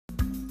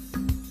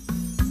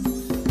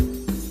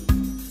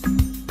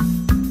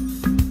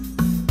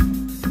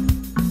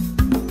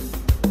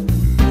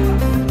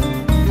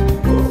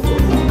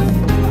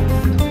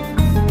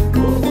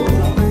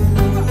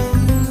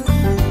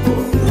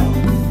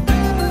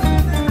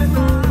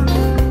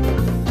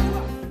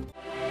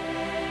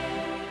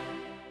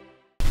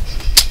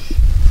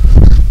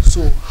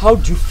how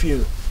do you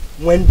feel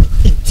when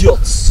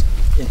idiots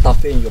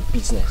interfere in your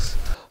business?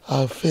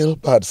 I feel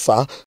bad,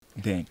 sir.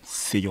 Then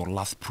say your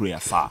last prayer,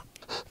 sir.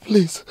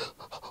 Please,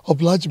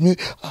 oblige me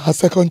a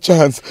second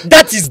chance.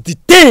 That is the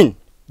thing!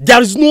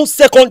 There is no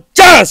second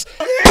chance!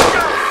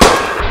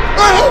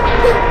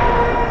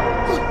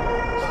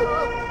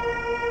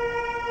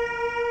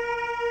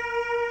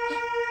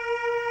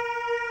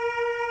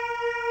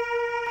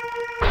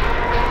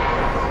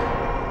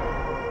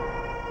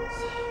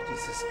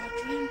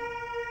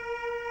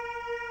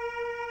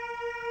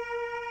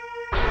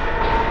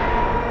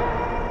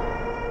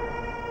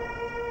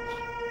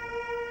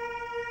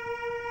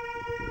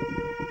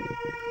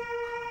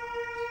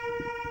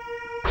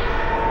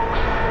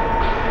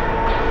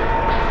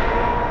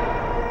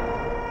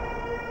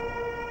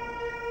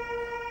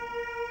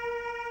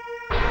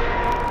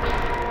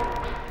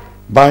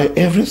 By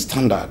every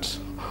standard,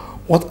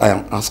 what I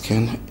am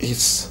asking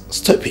is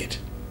stupid.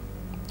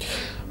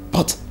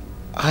 But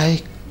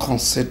I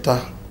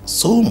consider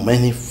so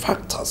many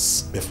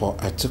factors before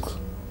I took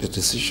the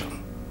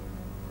decision.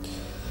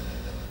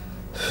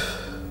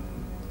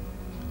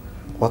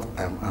 What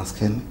I am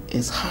asking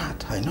is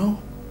hard, I know.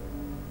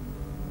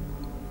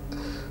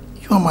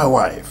 You are my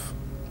wife.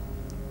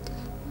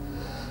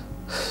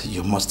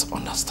 You must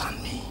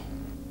understand me.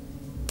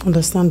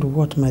 Understand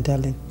what, my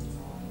darling?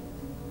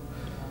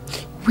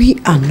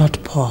 We are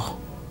not poor.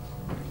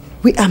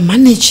 We are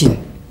managing.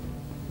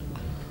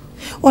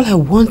 All I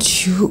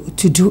want you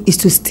to do is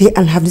to stay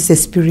and have this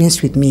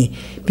experience with me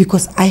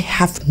because I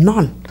have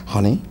none.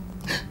 Honey,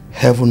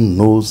 heaven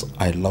knows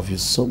I love you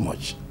so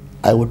much.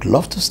 I would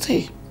love to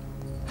stay.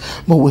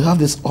 But we have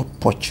this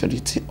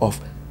opportunity of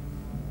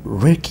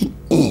raking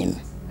in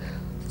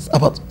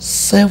about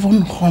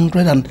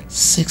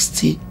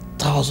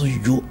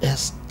 $760,000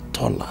 US.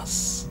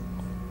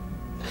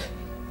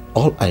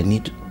 All I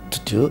need to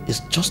do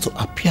is just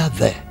to appear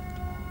there.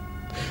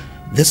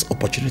 This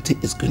opportunity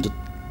is going to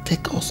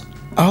take us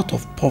out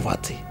of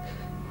poverty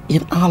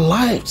in our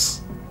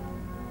lives.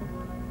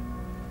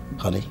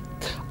 Honey,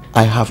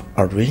 I have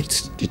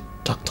arranged the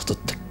doctor to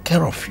take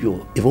care of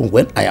you even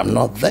when I am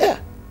not there.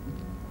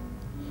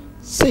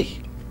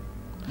 See,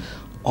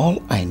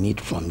 all I need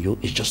from you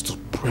is just to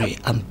pray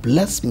and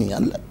bless me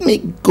and let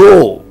me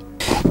go.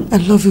 I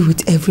love you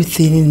with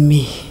everything in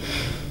me.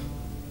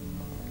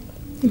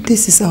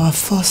 This is our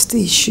first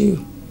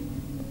issue.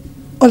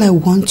 All I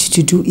want you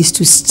to do is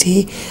to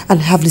stay and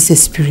have this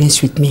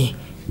experience with me.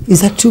 Is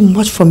that too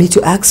much for me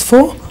to ask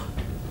for?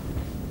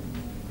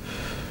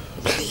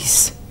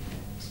 Please.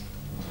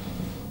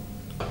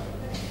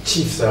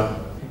 Chief, sir,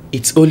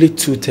 it's only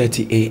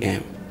 2:30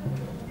 a.m.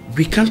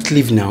 We can't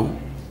leave now.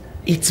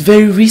 It's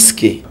very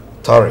risky.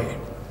 Sorry,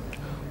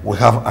 we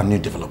have a new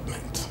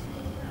development.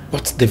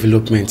 What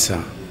development,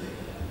 sir?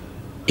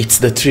 It's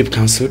the trip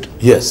cancelled?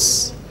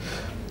 Yes.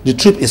 The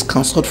trip is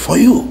cancelled for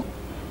you.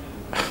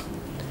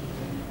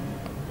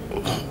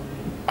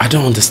 I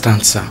don't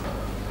understand, sir.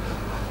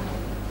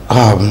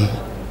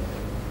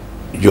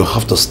 You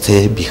have to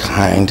stay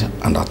behind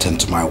and attend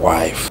to my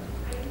wife.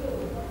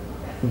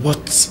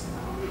 What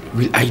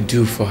will I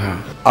do for her?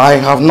 I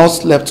have not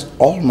slept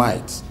all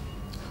night.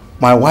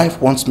 My wife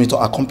wants me to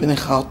accompany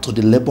her to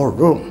the labor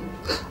room.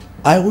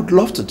 I would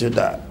love to do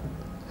that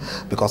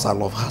because I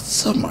love her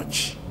so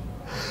much.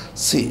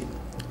 See,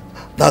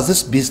 there's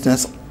this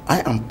business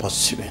I am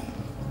pursuing.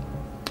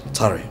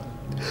 Sorry,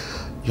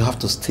 you have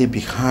to stay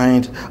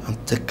behind and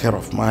take care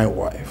of my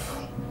wife.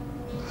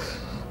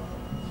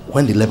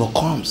 When the labor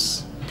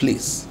comes,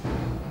 please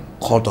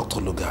call Dr.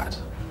 Lugard.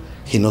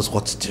 He knows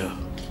what to do.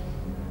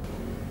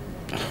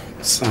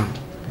 Sir,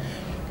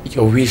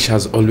 your wish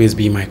has always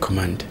been my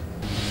command.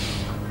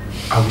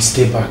 I will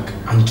stay back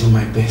and do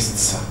my best,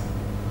 sir.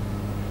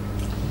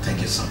 Thank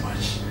you so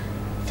much.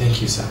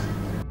 Thank you, sir.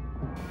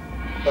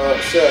 Sir, I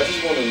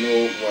just want to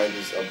know why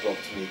this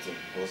abrupt meeting.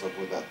 What's up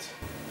with that?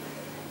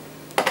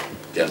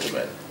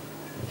 Gentlemen,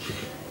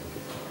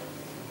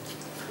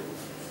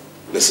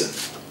 listen.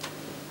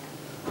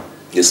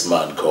 This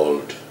man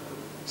called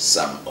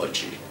Sam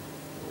Oji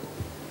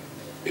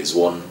is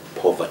one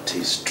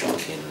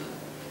poverty-stricken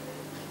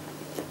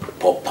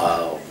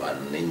pauper,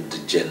 an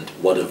indigent,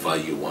 whatever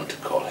you want to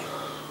call him.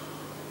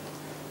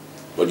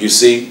 But you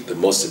see, the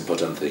most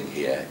important thing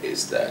here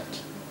is that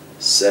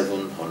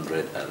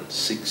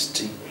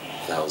 $760,000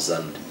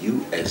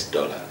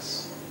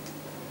 US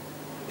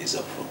is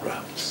up for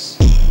grabs.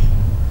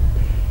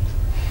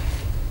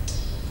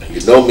 And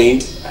you know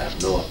me, I have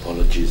no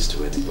apologies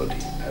to anybody.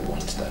 I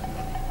want that money.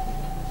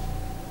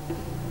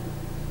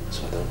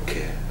 So I don't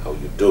care how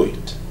you do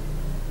it.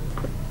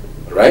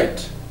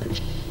 Right?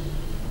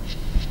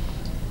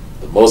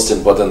 The most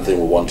important thing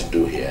we want to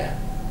do here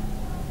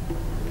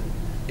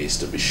is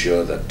to be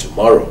sure that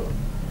tomorrow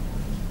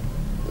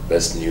the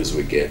best news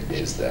we get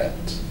is that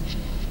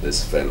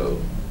this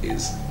fellow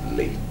is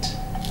late.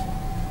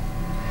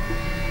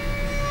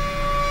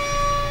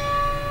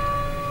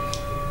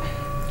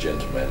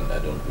 Gentlemen, I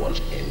don't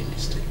want any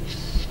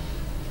mistakes.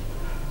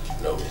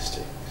 No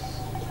mistakes.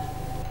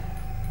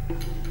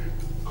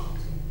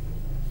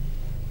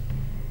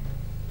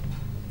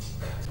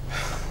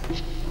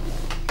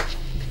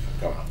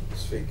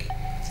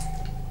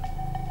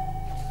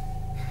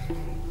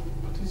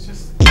 Please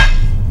just...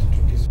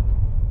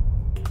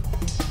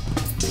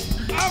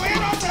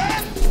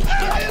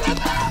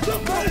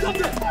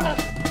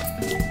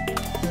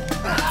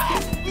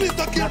 Please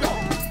don't kill me!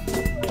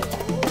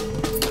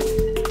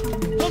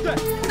 Hold there!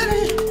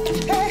 Hey!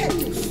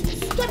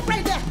 Stop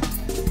right there!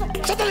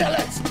 Shut down your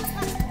legs!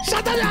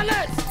 Shut down your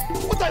legs!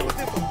 What are you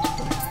waiting for?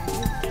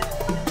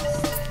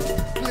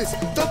 Please,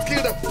 don't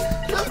kill them!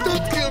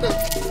 Don't kill them!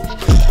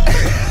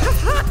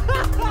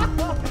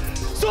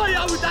 So you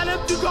are with an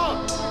empty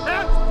gun!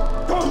 Eh?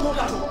 Don't go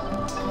back!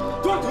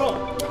 Don't go!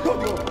 Don't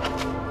go!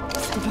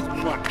 Stupid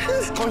man!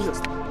 Come here!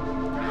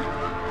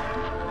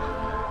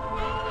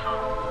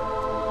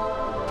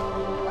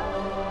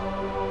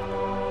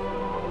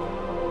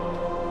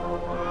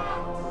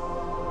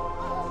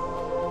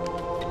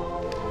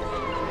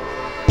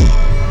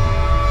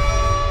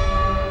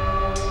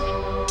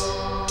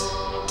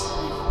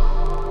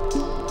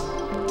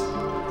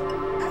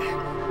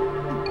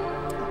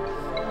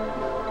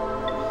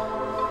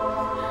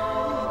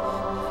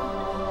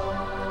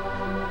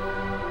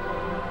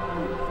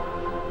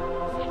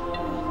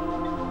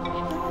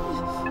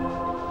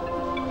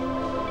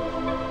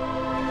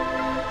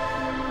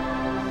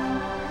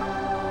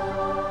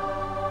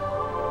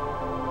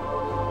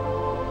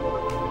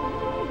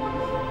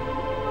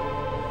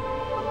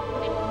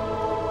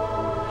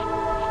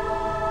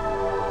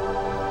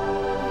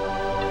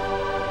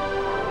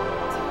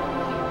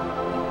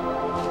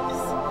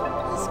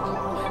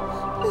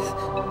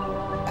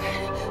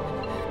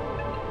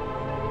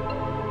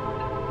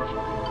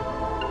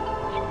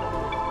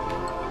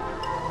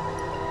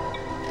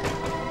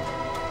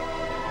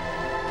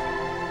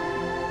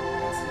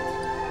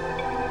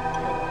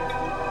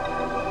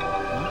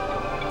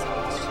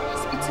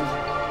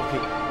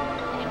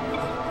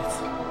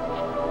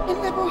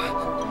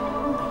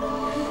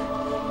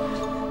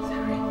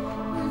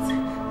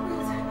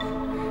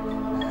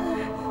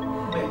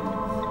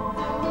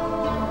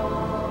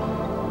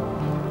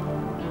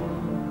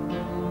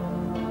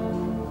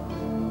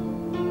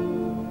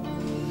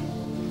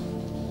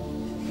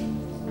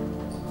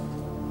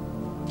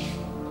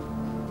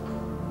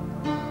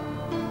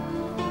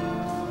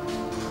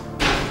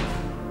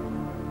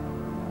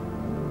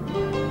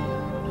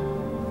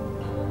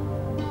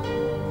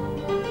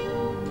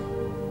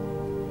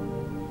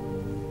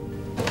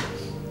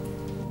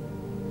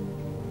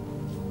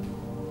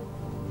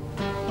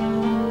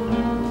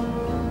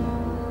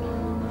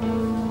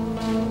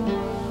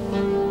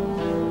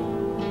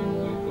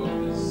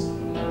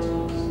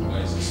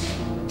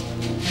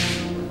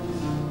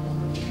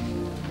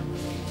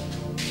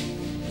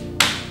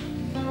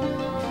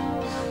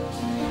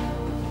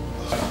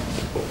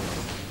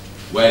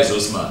 Where is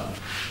Osman?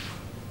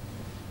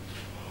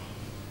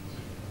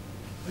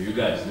 You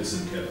guys,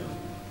 listen carefully.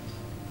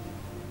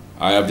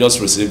 I have just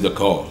received a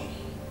call.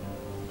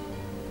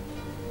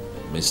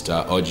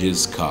 Mr.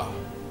 Oji's car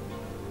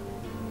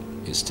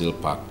is still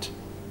parked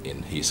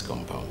in his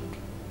compound.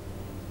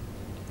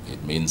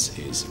 It means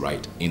he's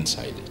right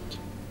inside it.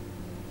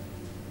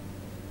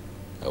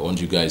 I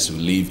want you guys to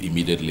leave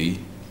immediately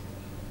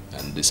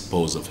and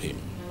dispose of him.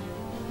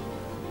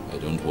 I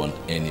don't want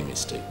any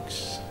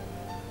mistakes.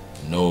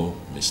 No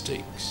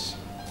mistakes.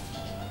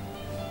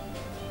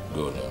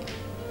 Go now.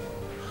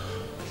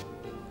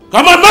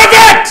 Come on, move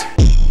it!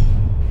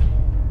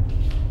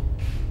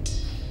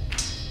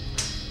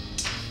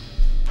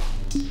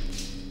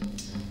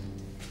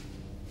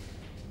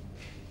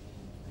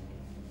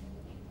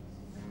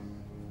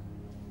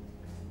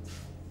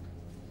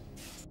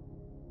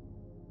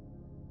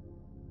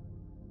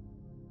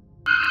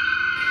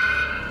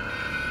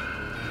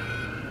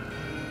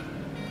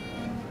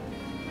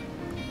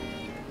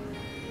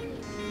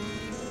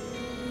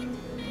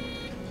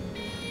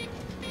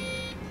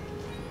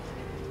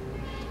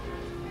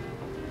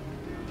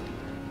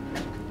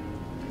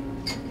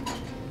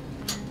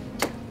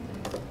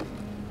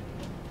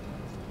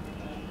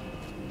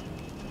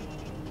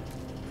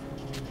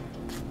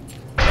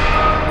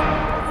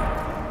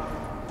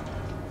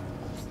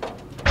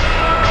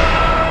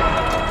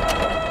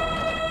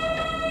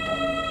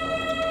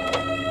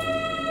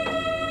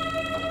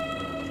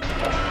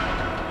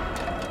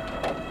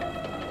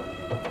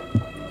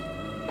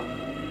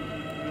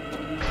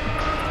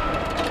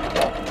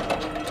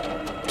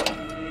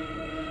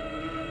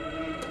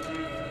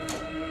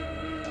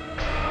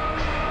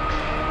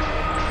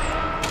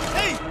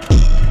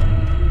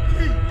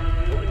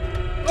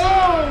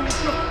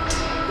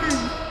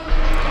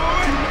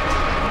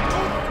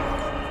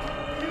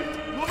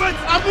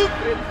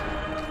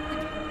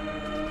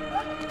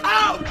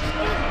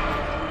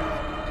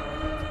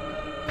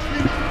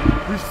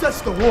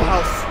 The whole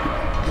house.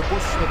 Your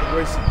boss is not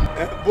racing.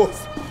 Boss,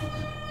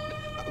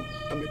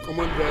 I'm a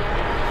common driver.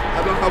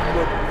 I don't have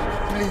money.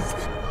 Please,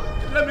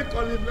 let me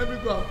call him. Let me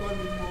go and call him.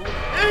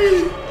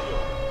 Hey!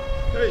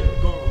 Hey,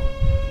 go.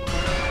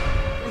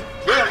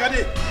 Where are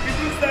they?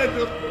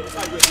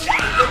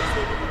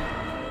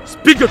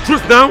 Speak the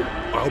truth now,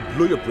 or I'll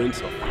blow your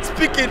brains off.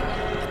 Speak it.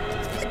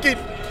 Speak it.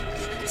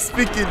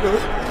 Speak it.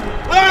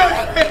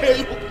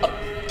 Hey!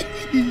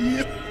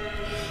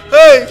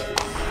 Hey!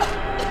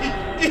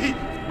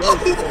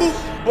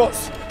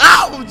 Boss.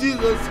 Ow,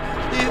 Jesus!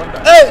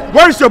 Hey!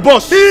 Where is your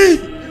boss?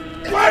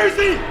 Where is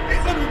he?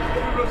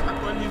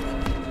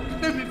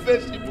 Let me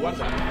fetch him.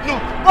 No,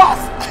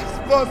 boss!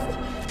 Boss!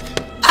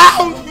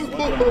 Ow!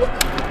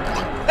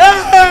 Hey!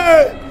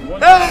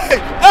 Hey!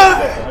 Hey!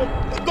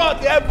 God,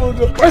 help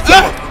me! Where's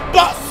the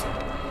boss?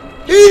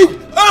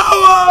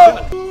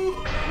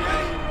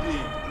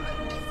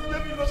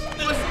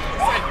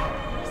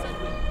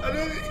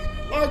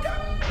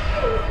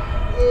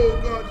 Oh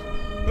God!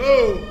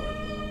 Oh!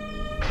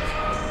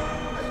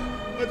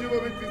 What do you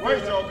want me to say? Where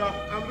is your guy?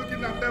 I'm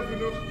looking at them, you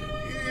know.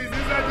 He's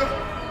inside the...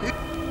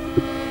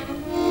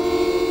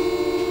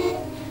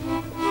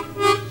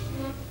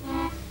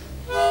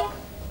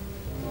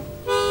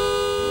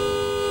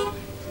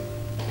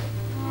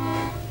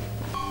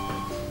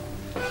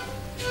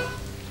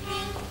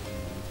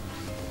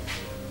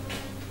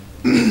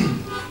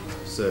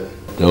 Sir.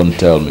 Don't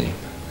tell me.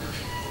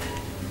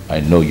 I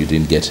know you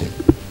didn't get him.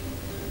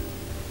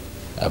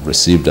 I've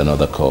received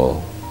another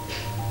call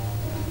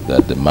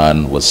that the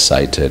man was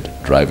sighted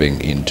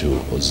driving into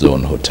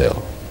Ozone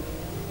Hotel.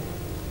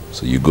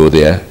 So you go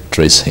there,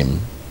 trace him,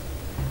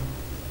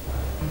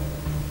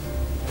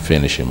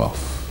 finish him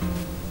off.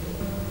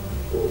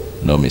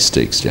 No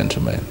mistakes,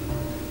 gentlemen.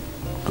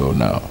 Go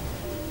now.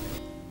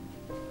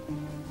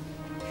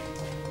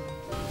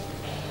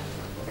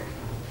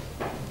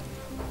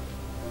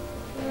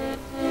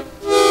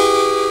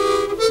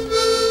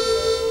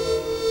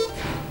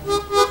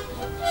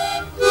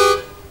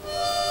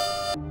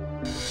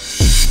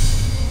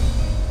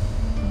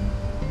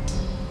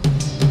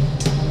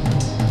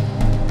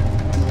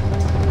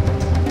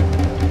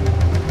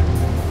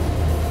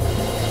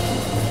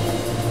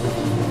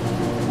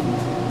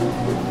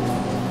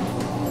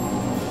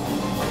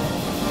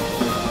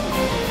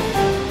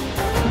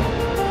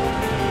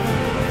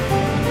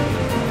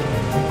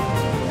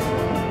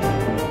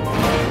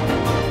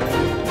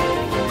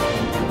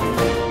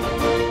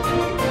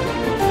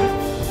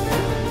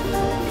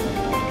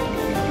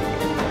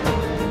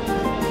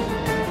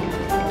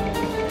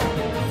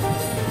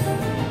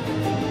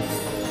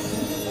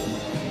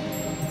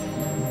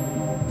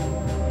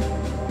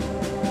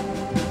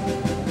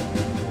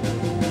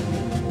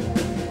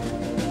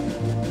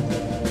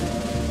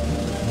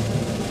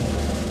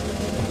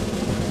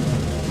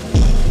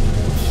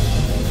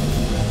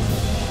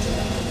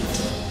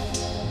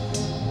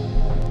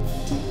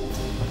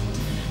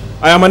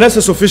 I am an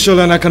SS official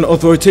and I can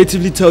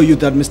authoritatively tell you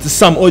that Mr.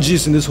 Sam Oji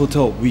is in this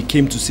hotel. We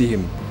came to see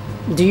him.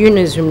 Do you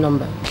know his room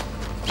number?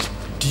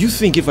 Do you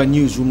think if I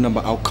knew his room number,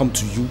 I'll come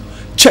to you?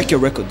 Check your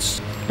records.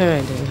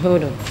 Alright then,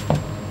 hold on.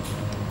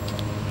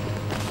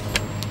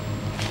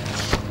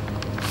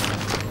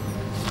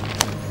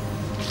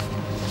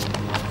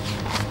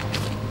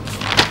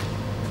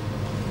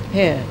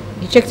 Here,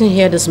 he checked in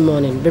here this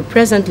morning, but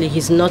presently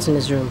he's not in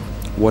his room.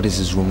 What is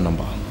his room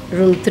number?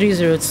 Room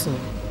 302.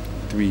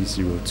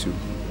 302.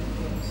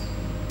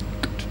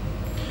 Good.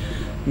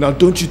 Now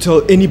don't you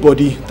tell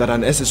anybody that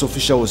an SS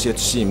official was here to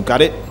see him,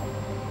 got it?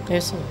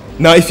 Yes, sir.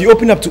 Now if you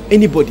open up to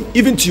anybody,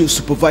 even to your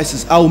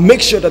supervisors, I'll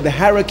make sure that the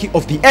hierarchy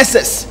of the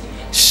SS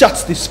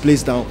shuts this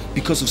place down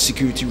because of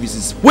security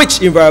reasons,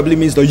 which invariably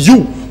means that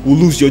you will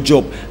lose your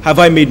job. Have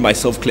I made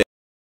myself clear?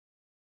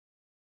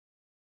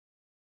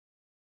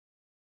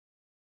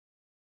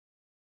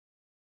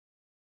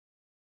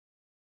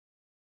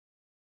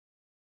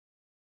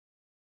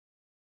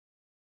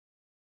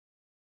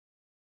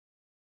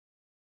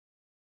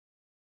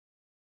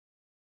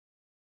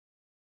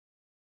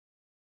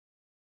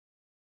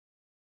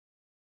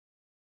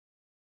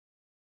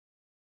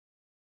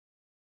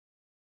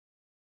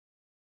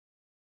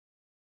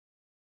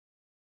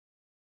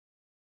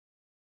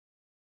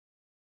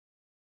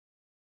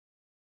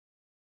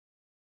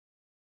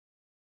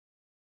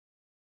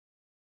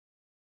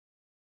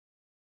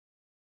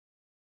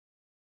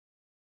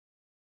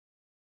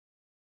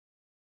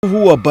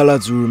 Who are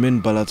ballads will remain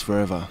ballads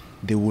forever.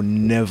 They will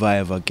never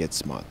ever get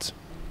smart.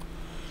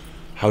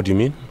 How do you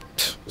mean?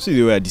 See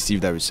the way I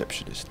deceived that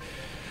receptionist.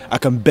 I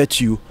can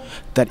bet you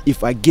that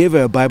if I gave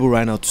her a Bible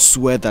right now to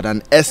swear that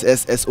an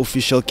SSS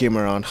official came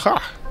around,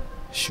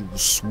 she will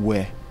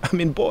swear. I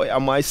mean, boy,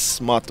 am I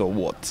smart or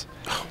what?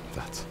 Oh,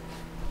 that.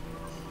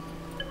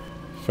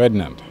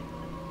 Ferdinand,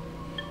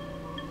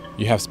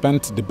 you have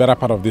spent the better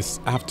part of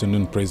this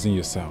afternoon praising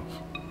yourself.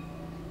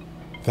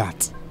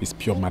 That is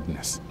pure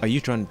madness. Are you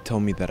trying to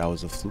tell me that I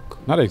was a fluke?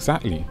 Not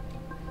exactly.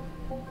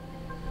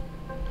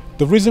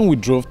 The reason we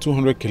drove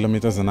 200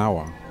 kilometers an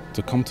hour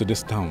to come to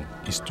this town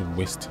is to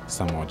waste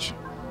Samoji.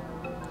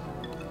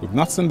 We've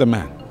not seen the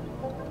man,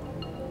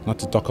 not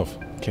to talk of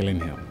killing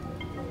him.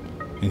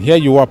 And here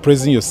you are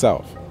praising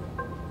yourself.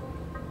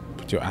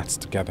 Put your acts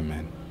together,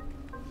 man.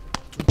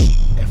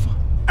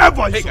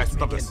 Ever! Hey guys,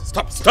 stop this!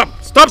 Stop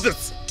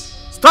this!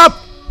 Stop!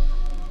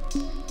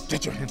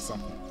 Get your hands up.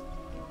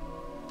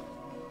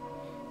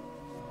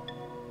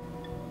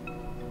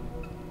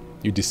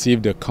 You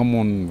deceived a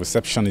common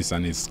receptionist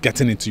and it's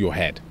getting into your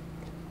head.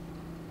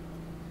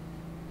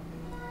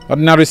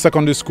 Ordinary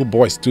secondary school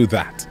boys do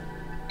that.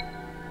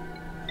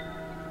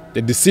 They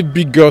deceive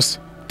big girls,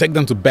 take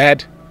them to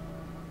bed,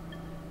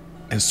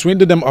 and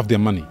swindle them of their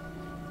money.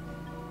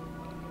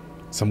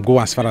 Some go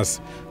as far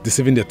as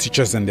deceiving their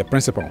teachers and their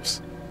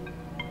principals.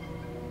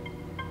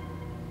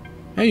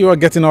 And you are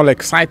getting all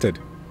excited.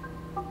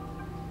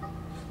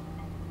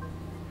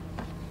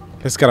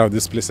 Let's get out of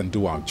this place and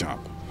do our job.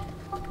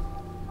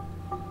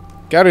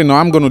 Gary, no,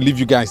 I'm going to leave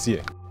you guys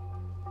here.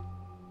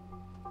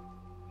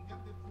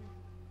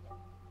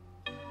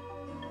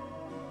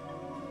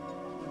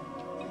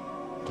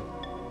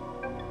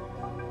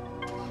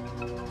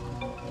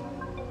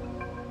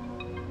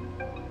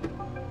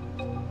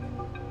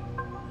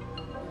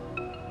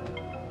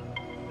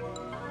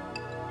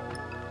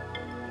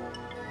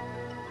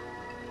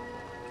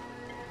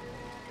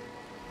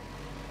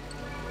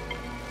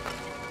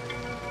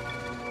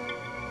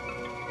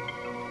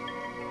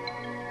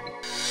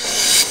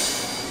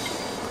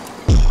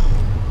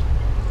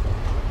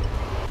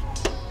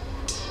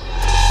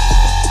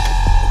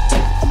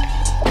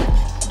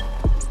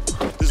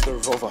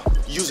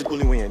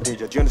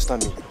 Do you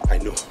understand me? I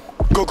know.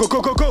 Go, go,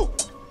 go, go, go!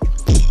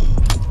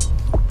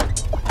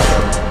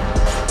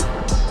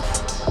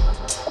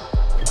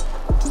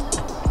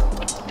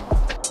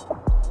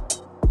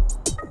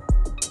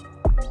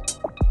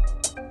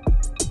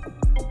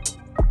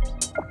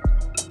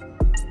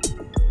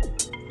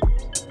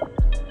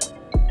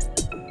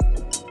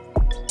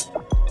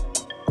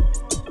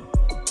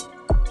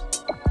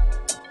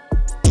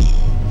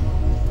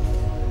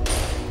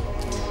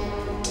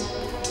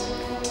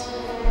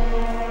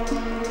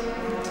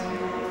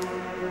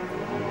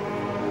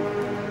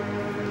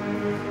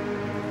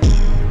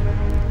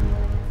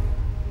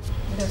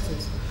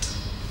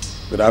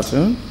 Good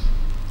afternoon.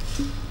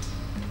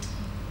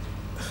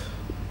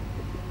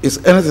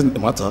 Is anything the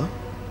matter?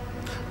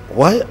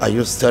 Why are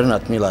you staring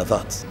at me like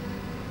that?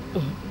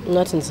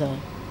 Nothing, sir.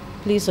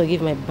 Please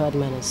forgive my bad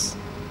manners.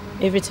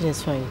 Everything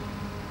is fine.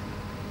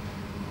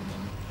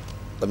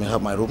 Let me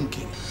have my room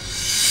key.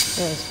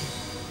 Yes.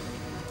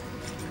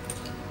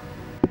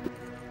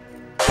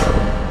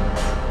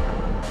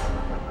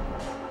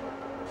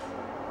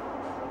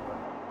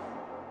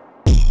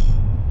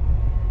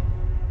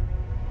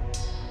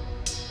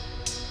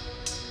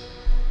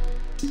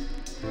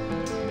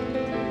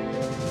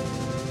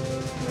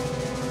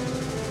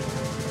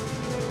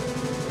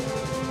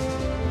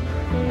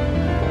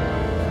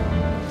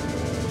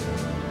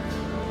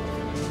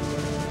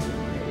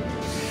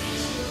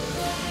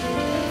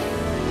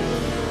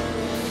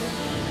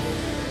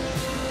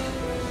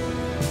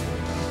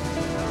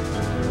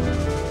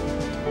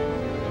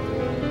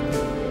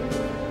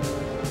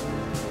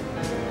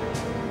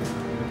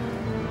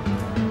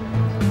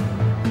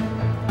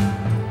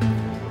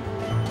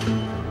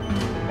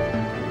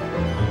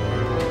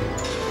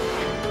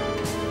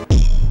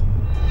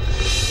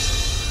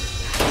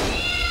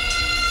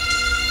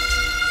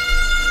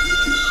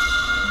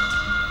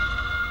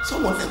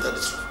 Someone entered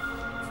this room.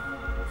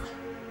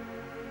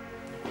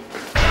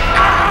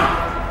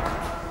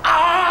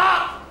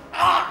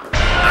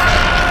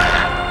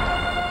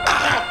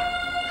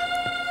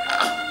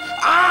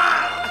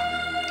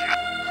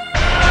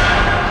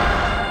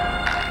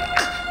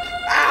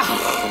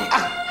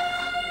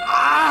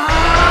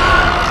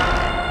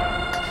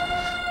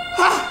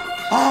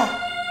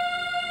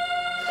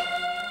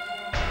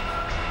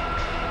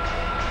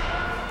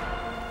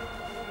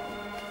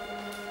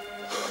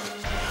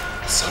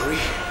 Sorry,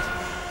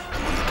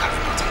 I'm on the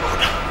carrying out an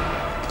order.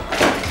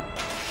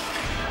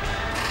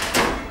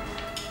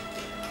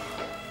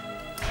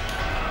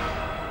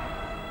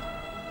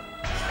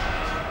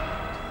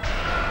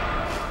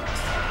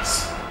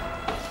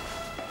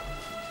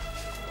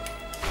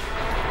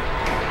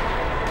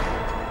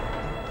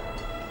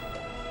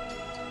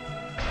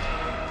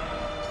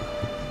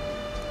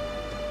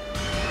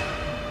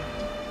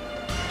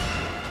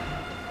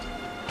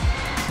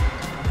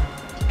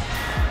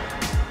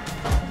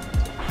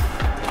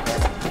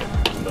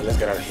 Let's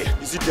get out of here.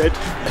 Is he dead?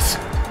 Yes.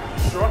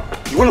 Sure?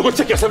 You want to go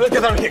check yourself? Let's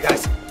get out of here,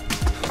 guys.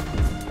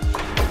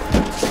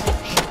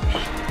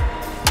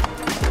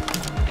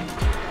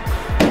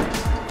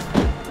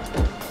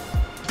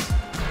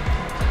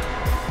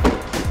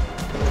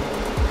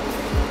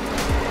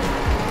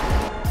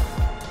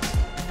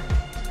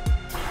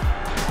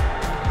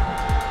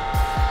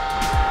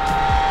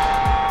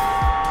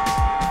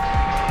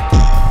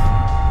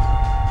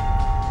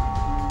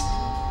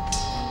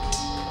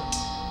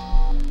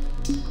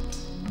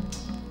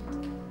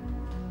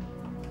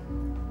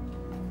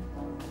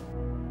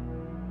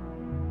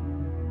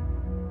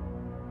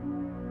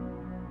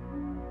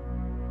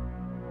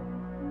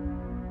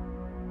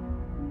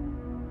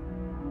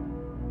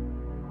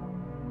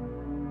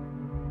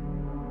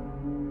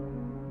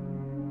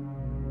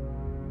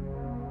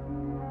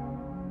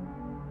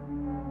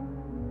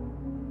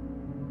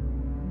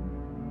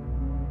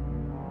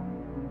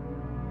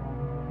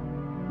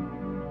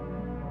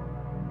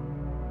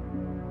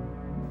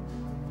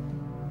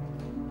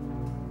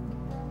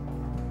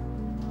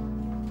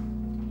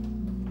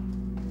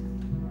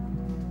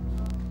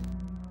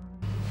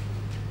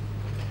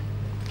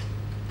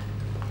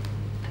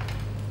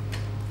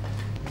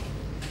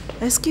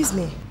 Excuse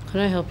me. Can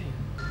I help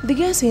you? The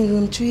guest in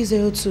room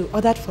 302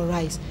 ordered for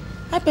rice.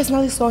 I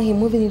personally saw him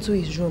moving into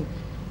his room.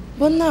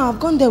 But now I've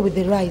gone there with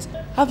the rice.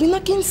 I've been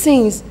knocking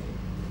since.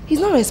 He's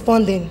not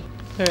responding.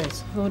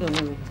 Alright, hold on,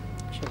 let me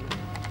show you.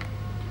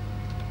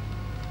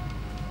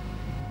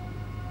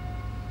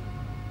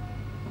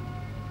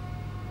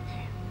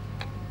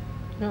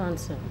 No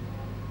answer.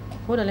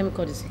 Hold on, let me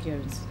call the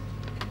security.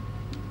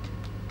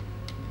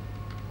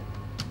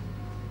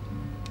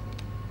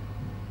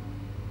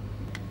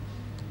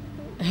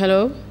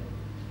 Hello?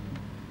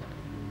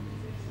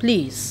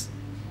 Please,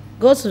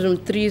 go to room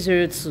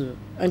 302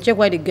 and check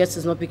why the guest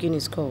is not picking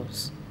his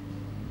calls.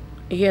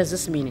 Here's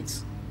this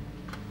minute.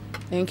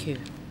 Thank you.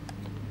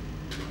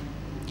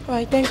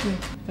 Alright, thank you.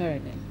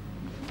 Alright then.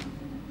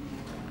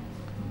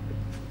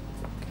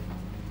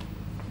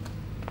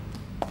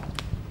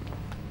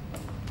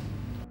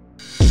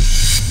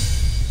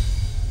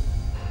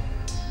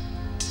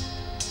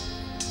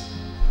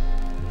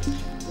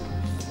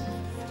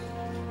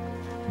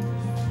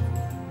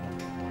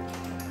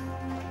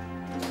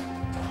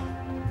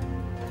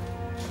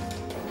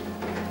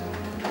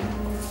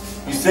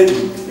 You said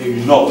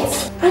you're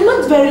not. I'm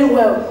not very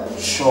well.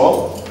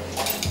 Sure?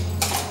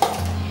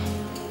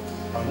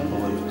 I don't know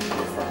where you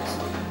came from.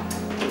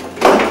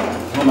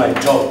 It's not my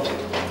job.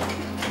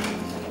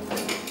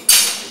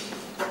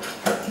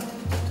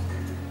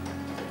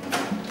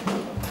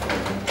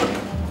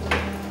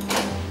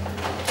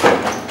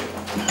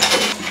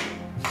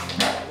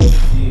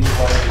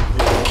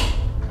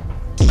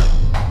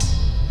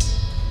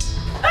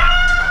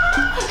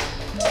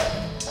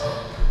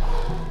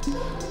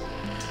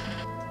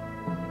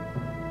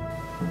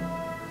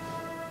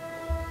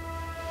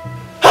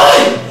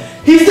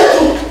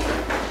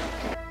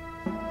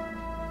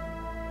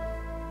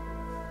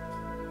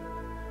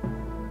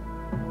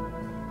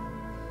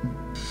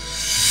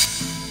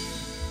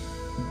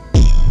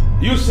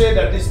 You say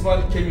that this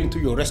man came into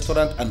your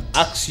restaurant and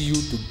asked you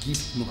to give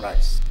him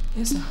rice.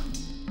 Yes, sir.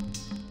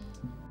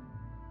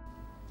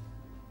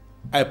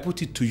 I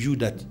put it to you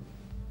that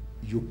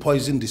you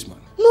poisoned this man.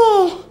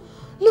 No,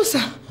 no, sir.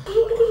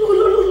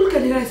 Look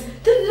at the rice.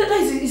 The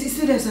rice is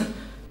still there, sir.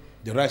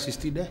 The rice is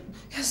still there?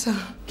 Yes, sir.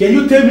 Can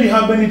you tell me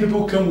how many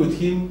people came with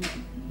him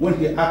when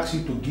he asked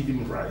you to give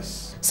him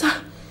rice? Sir,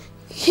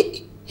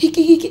 he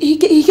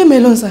came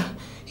alone, sir.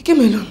 He came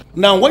alone.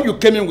 Now, when you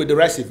came in with the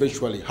rice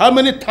eventually, how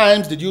many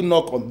times did you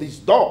knock on this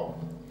door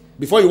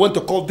before you went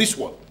to call this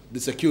one,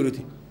 the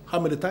security? How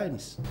many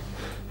times?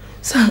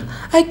 Sir,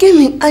 I came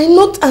in, I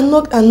knocked and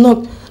knocked and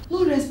knocked.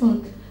 No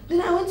response.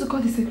 Then I went to call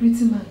the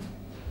security man.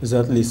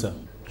 Exactly, sir.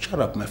 Shut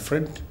up, my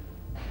friend.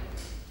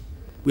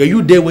 Were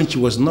you there when she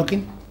was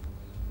knocking?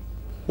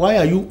 Why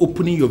are you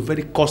opening your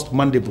very cursed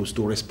mandibles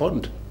to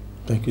respond?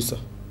 Thank you, sir.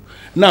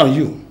 Now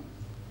you,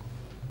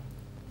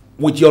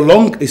 with your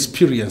long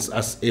experience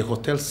as a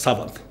hotel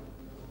servant,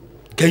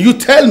 can you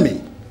tell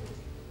me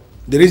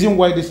the reason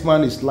why this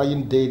man is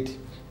lying dead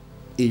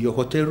in your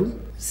hotel room?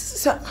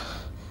 Sir,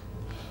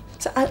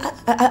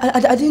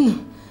 I didn't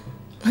know.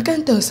 I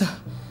can't tell, sir.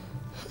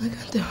 I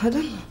can't tell. I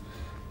don't know.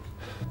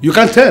 You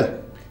can't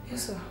tell?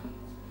 Yes, sir.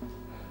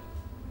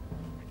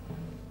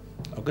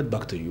 I'll get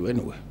back to you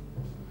anyway.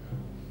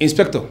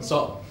 Inspector.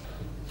 Sir.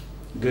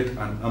 Get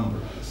an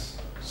ambulance.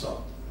 Sir.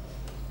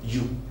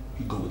 You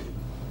go with him.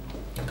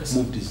 Okay,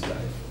 move this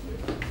guy.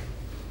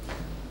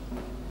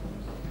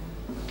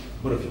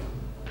 Both of you.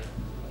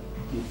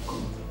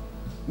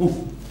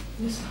 Move.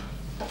 Yes, sir.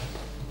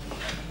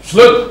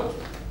 Slow.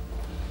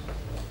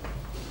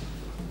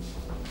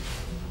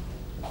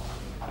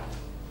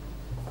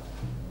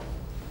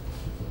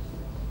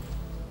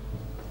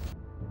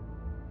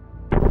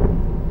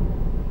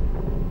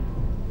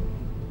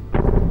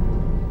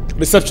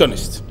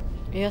 Receptionist.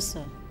 Yes,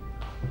 sir.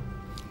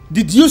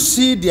 Did you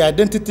see the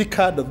identity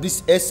card of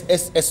this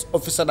SSS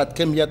officer that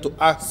came here to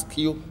ask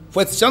you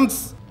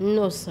questions?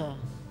 No, sir.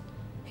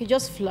 He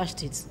just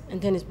flashed it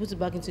and then he put it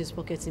back into his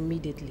pocket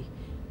immediately.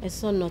 I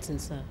saw nothing,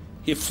 sir.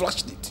 He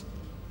flashed it.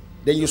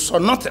 Then you saw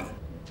nothing.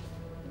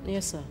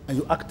 Yes, sir. And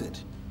you acted.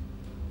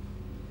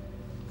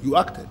 You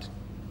acted.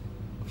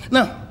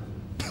 Now,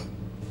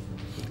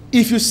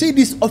 if you see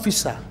this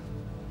officer,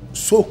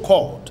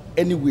 so-called,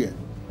 anywhere,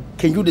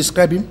 can you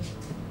describe him?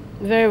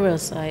 Very well,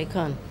 sir. I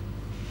can.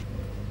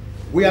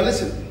 We are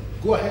listening.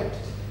 Go ahead.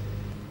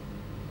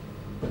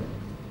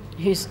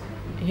 He's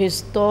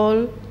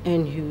tall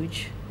and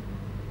huge,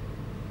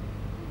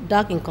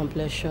 dark in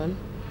complexion.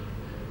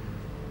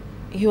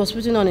 He was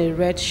putting on a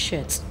red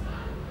shirt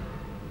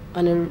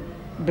and a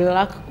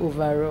black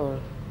overall.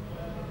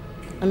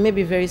 And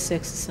maybe very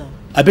sexy, sir.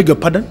 I beg your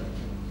pardon?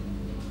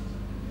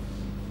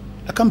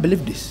 I can't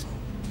believe this.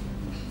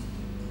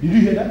 Did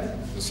you hear that?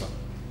 Yes, sir.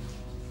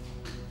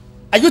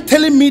 Are you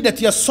telling me that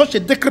you are such a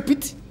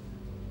decrepit?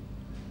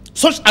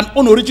 Such an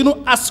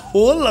unoriginal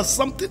asshole or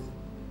something?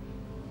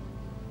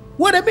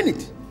 Wait a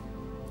minute.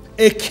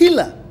 A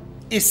killer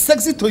is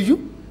sexy to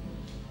you?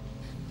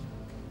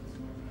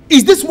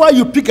 Is this why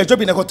you pick a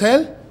job in a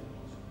hotel?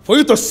 For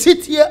you to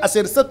sit here as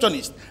a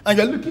receptionist and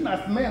you're looking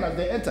at men as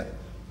they enter?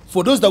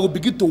 For those that will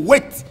begin to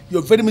wet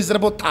your very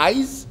miserable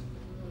ties?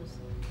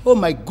 Oh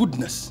my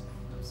goodness.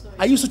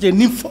 Are you such a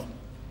nympho?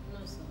 No,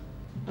 sir.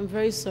 I'm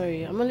very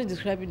sorry. I'm only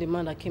describing the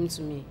man that came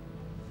to me.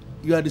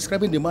 You are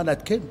describing the man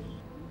that came?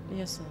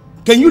 Yes, sir.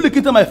 Can you look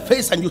into my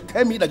face and you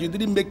tell me that you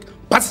didn't make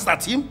passes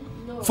at him?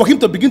 No. For him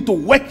to begin to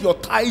wet your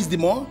ties the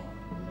more? No,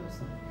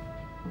 sir.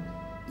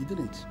 You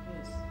didn't?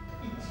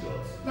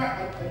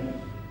 Yes.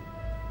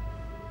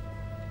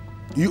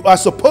 You are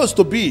supposed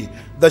to be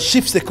the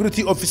chief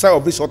security officer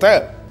of this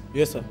hotel.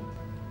 Yes, sir.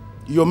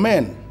 Your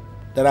men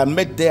that I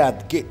met there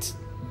at the gate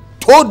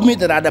told me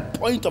that at the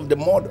point of the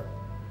murder,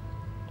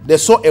 they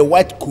saw a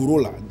white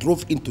Corolla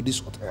drove into this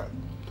hotel.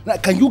 Now,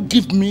 can you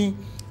give me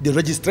the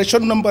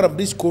registration number of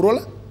this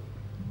Corolla?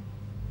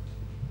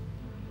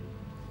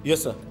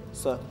 Yes, sir.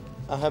 Sir,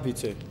 I have it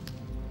here.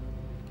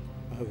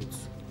 I have it.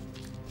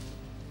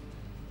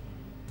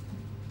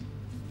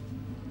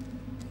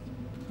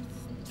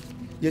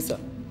 Yes, sir.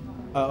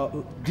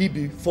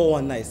 DB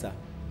 419, sir.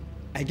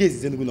 I guess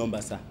it's Enugu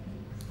number, sir.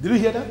 Did you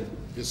hear that?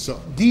 Yes, sir.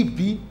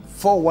 DB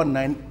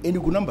 419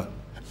 Enugu number.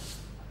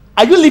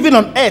 Are you living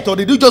on Earth or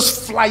did you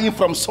just fly in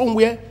from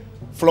somewhere?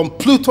 From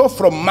Pluto,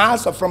 from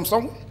Mars, or from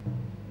somewhere?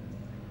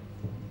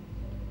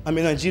 I'm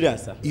a Nigerian,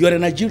 sir. You are a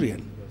Nigerian.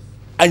 Yes.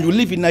 And you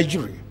live in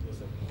Nigeria. Yes,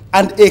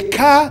 and a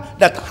car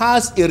that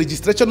has a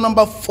registration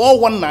number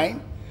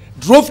 419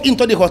 drove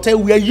into the hotel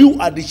where you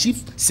are the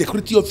chief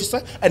security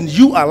officer and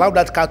you allowed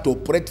that car to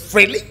operate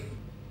freely?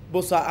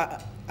 But sir,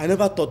 I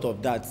never thought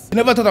of that. You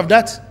never thought of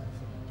that?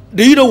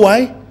 Do you know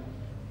why?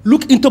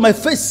 Look into my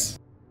face.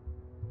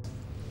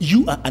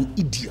 You are an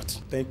idiot.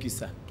 Thank you,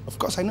 sir. Of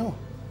course I know.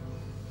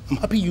 I'm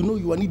happy you know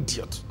you are an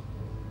idiot.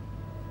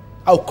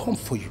 I'll come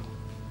for you.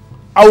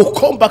 I will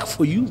come back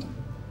for you.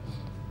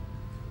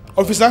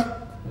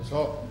 Officer? Yes,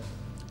 sir.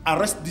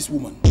 Arrest this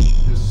woman.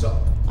 Yes, sir.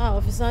 Ah,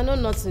 officer, I know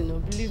nothing. No,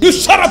 believe you me.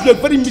 Shut up, your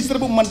very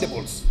miserable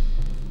mandibles.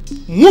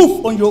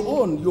 Move on your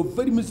own, your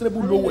very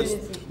miserable lowest.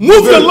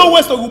 Move your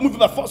lowest or we'll move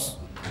that first.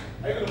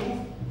 Are you going to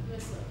move?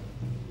 Yes, sir.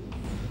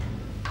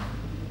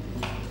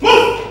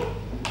 Move!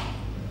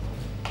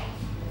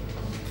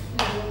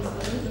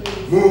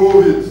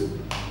 Move it.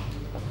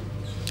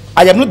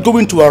 I am not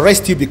going to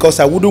arrest you because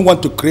I wouldn't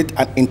want to create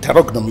an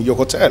interregnum in your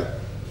hotel.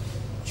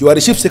 You are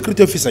the chief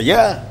security officer,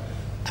 yeah.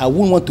 I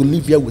wouldn't want to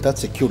live here without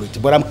security,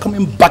 but I'm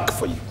coming back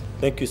for you.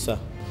 Thank you, sir.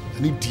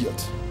 An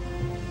idiot.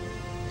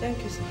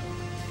 Thank you, sir.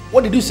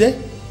 What did you say?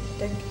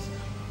 Thank you, sir.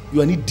 You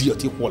are an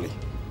idiot equally.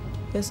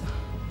 Yes, sir.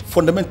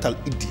 Fundamental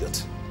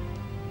idiot.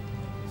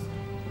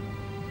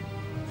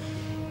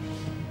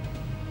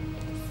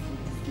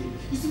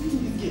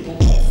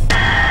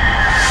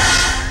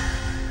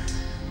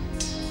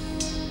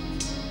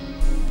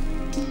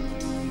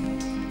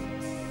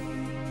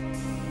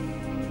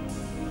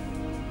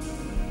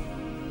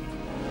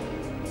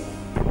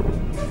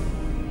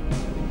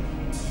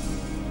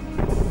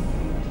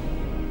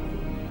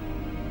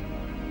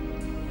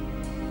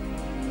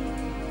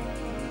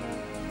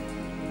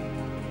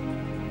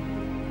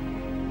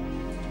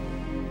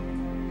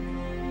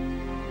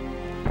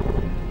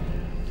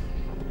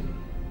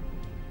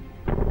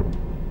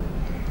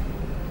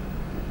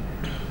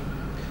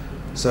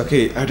 So,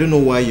 okay, I don't know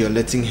why you're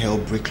letting hell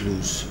break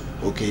loose,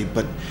 okay?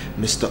 But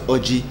Mr.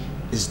 Oji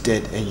is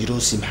dead and you don't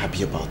seem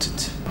happy about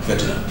it.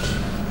 Ferdinand,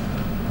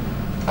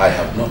 I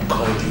have not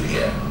called you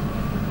here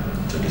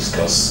to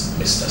discuss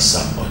Mr.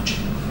 Sam Oji.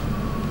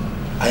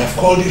 I have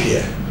called you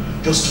here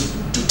just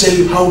to tell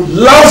you how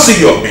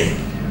lousy you're being.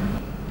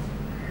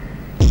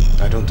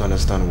 I don't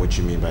understand what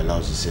you mean by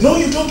lousy, sir. No,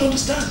 you don't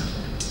understand.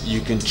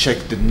 You can check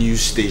the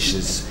news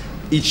stations.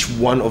 Each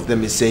one of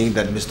them is saying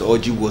that Mr.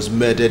 Oji was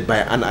murdered by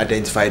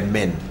unidentified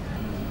men.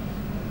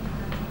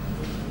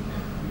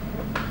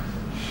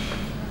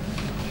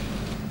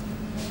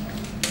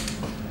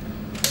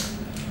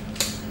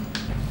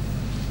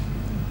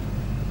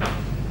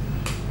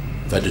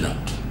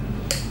 Ferdinand,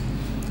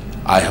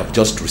 I have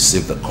just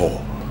received a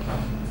call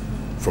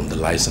from the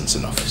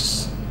licensing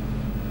office.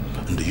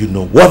 And do you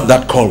know what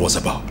that call was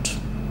about?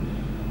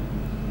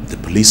 The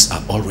police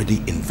are already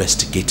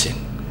investigating.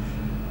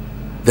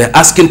 They're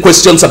asking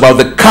questions about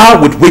the car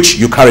with which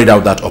you carried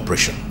out that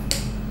operation.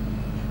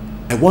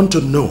 I want to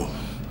know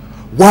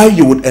why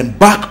you would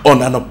embark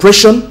on an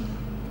operation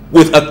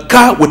with a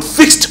car with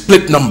fixed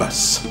plate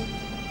numbers.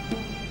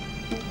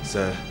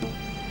 Sir,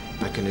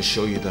 I can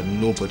assure you that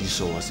nobody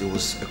saw us. It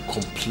was a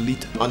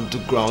complete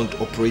underground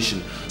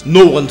operation.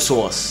 No one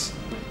saw us.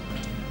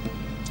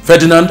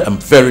 Ferdinand, I'm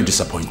very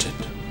disappointed.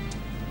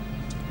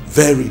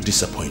 Very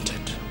disappointed.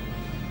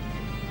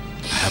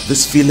 I have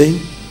this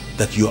feeling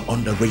that you are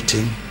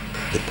underrating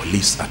the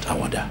police at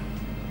Awada.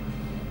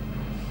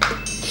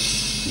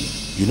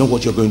 You know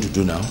what you're going to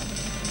do now?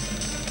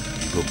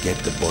 You go get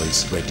the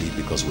boys ready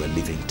because we're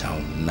leaving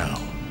town now.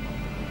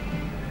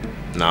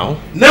 Now?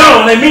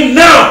 Now, and I mean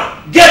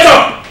now! Get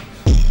up!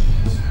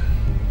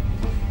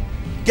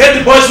 Get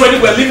the boys ready,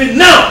 we're leaving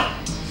now!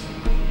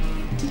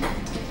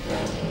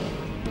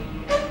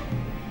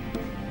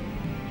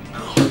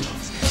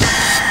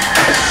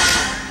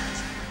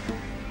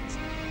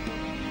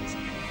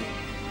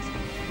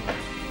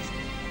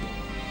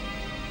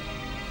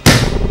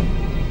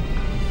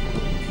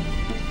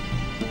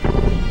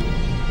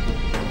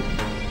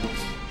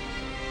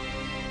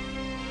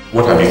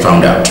 have you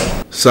found out?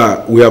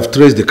 Sir, we have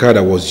traced the car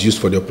that was used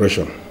for the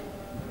operation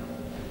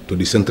to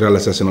the Central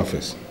Assassin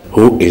Office.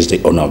 Who is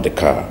the owner of the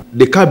car?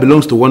 The car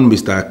belongs to one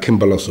Mr.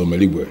 Colos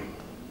Omeligwe.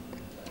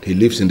 He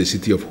lives in the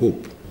City of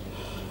Hope.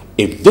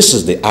 If this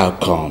is the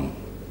outcome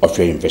of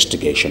your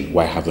investigation,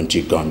 why haven't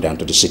you gone down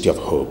to the City of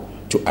Hope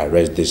to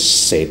arrest this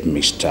said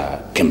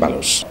Mr.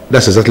 Kimbalos?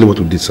 That's exactly what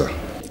we did, sir.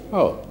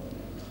 Oh,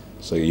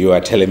 so you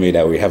are telling me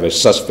that we have a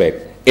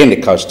suspect in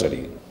the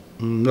custody?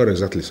 Not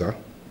exactly, sir.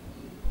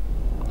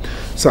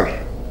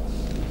 Sir,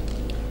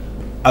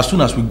 as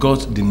soon as we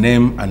got the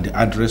name and the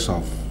address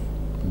of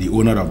the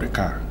owner of the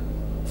car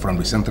from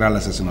the Central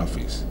Assassin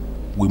Office,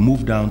 we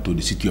moved down to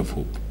the City of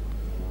Hope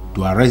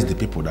to arrest the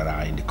people that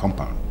are in the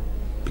compound,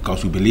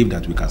 because we believe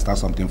that we can start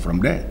something from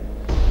there.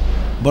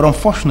 But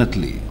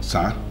unfortunately,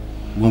 sir,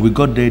 when we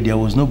got there, there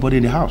was nobody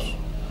in the house.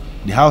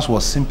 The house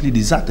was simply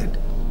deserted.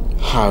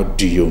 How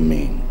do you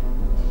mean?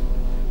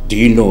 Do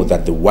you know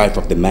that the wife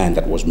of the man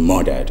that was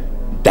murdered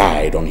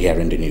died on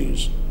hearing the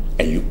news?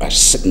 And you are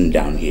sitting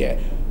down here.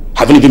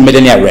 Haven't even made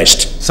any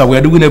arrest? Sir, we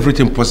are doing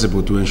everything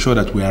possible to ensure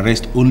that we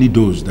arrest only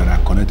those that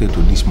are connected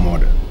to this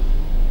murder.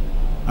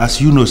 As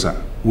you know,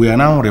 sir, we are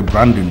now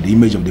rebranding the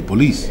image of the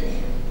police.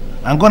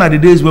 And gone are the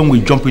days when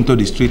we jump into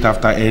the street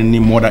after any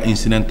murder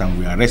incident and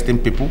we are arresting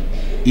people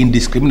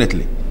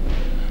indiscriminately.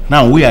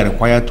 Now we are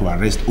required to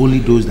arrest only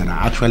those that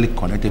are actually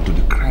connected to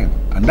the crime.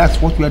 And that's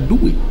what we are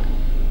doing.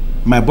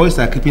 My boys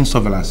are keeping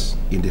surveillance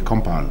in the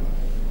compound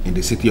in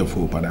the City of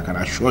Hope, and I can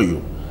assure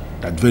you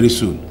that very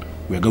soon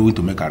we are going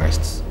to make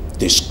arrests.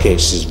 This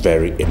case is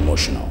very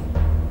emotional.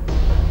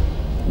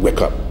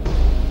 Wake up.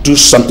 Do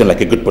something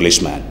like a good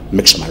policeman.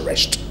 Make some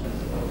arrest.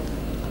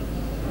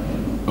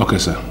 Okay,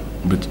 sir.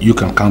 But you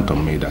can count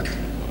on me that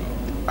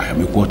I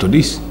am equal to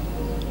this.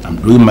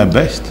 I'm doing my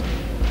best.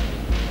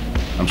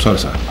 I'm sorry,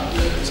 sir.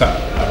 Sir,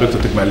 I beg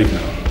to take my leave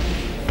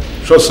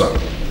now. Sure, sir.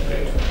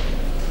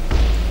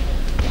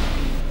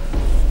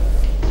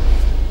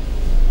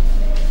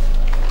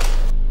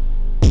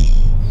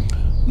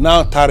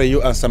 Now, Tara,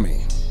 you answer me.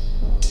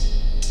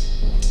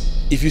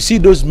 If you see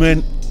those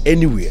men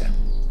anywhere,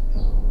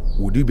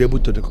 would you be able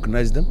to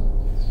recognize them?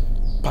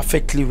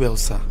 Perfectly well,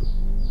 sir.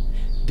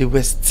 They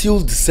were still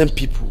the same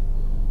people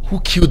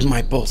who killed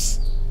my boss.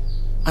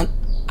 And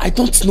I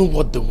don't know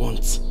what they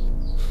want.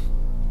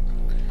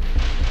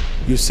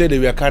 You say they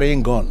were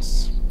carrying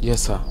guns.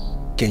 Yes, sir.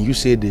 Can you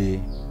say they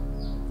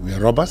were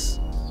robbers?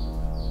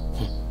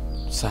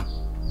 Sir,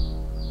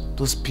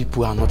 those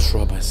people are not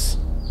robbers.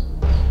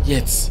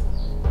 Yet,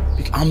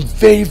 I'm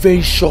very,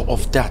 very sure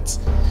of that.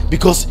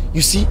 Because,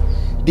 you see,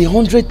 the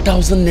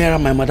 100,000 naira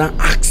my mother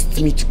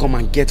asked me to come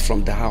and get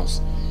from the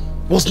house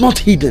was not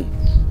hidden.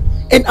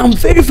 And I'm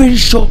very, very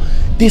sure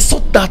they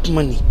sought that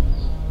money.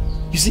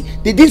 You see,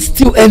 they didn't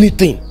steal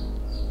anything.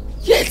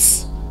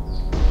 Yes.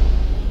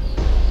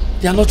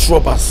 They are not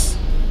robbers.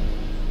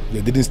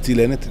 They didn't steal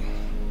anything.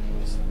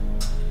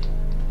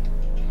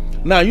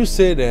 Now, you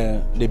said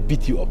they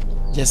beat you up.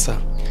 Yes,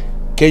 sir.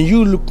 Can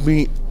you look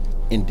me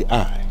in the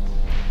eye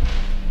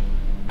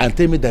and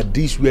tell me that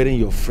these weren't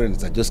your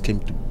friends that just came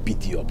to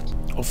beat you up?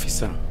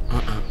 Officer,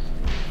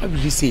 why will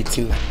you say a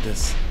thing like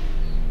this?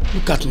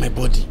 Look at my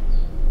body.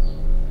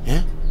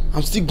 Yeah?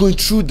 I'm still going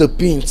through the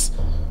pains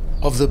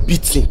of the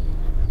beating.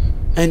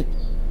 And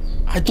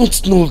I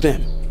don't know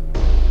them.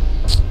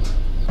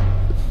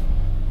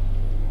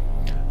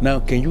 Now,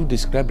 can you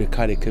describe the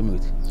car they came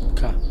with?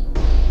 Car?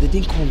 They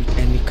didn't come with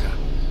any car.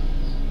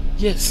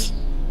 Yes.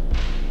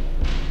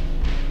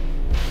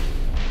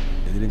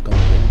 They didn't come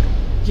with any car?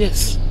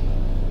 Yes.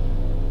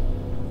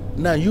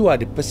 Now, you are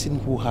the person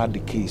who had the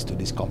keys to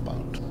this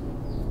compound.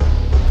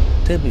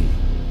 Tell me,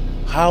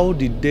 how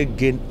did they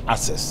gain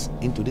access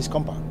into this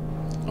compound?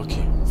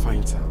 Okay,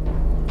 fine, sir.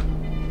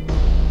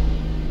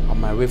 On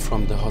my way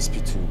from the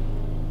hospital,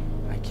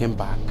 I came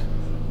back.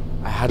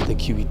 I had the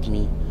key with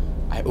me.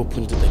 I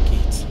opened the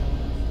gate.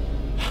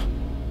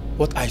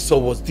 What I saw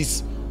was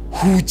this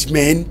huge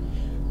man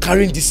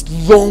carrying these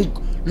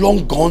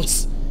long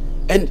guns.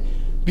 And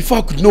before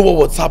I could know what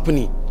was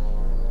happening,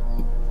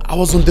 I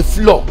was on the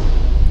floor.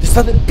 They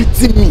started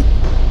beating me,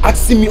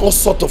 asking me all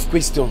sorts of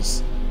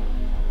questions.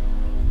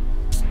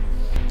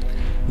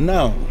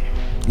 Now,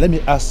 let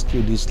me ask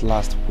you this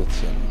last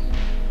question.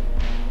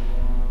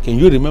 Can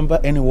you remember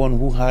anyone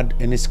who had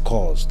any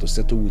scores to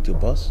settle with your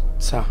boss?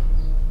 Sir,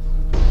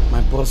 my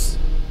boss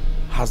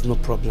has no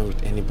problem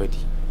with anybody.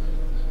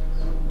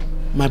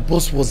 My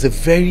boss was a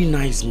very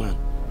nice man.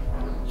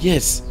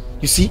 Yes,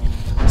 you see,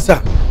 sir,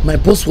 my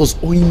boss was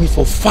owing me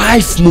for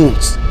 5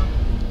 months.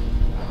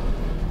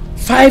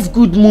 5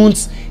 good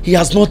months he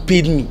has not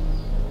paid me.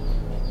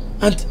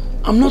 And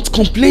I'm not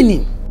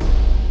complaining.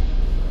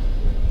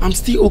 I'm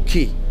still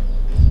okay.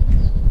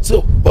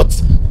 So, but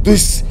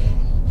this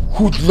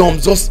hoodlum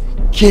just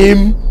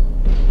came,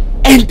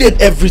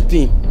 ended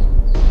everything.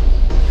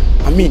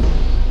 I mean,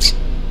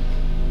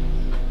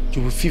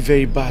 you will feel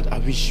very bad. I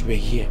wish you were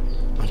here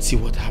and see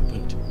what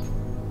happened.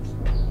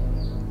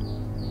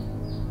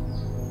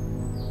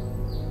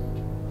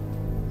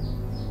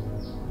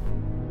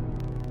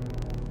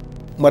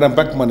 Madam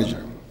Bank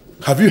Manager,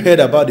 Have you heard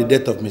about the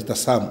death of Mr.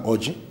 Sam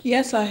Oji?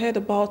 Yes, I heard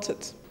about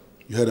it.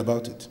 You heard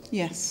about it?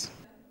 Yes.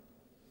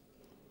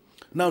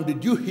 Now,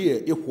 did you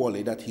hear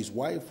equally that his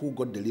wife, who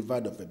got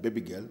delivered of a baby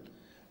girl,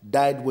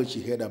 died when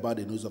she heard about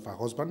the news of her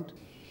husband?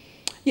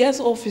 Yes,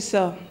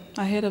 officer.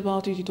 I heard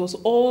about it. It was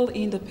all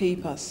in the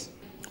papers.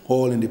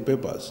 All in the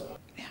papers?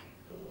 Yeah.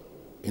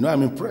 You know,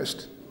 I'm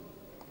impressed.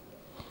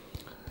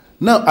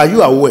 Now, are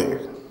you aware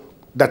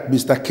that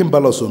Mr.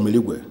 Kimbalos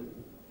Omeligwe,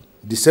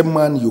 the same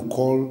man you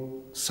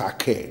call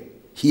Sake,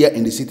 here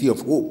in the City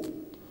of Hope,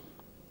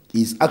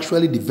 is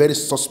actually the very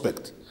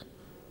suspect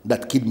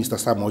that killed Mr.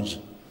 Sam Oji?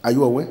 Are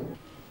you aware?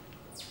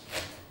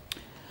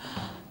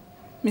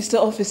 Mr.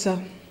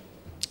 Officer,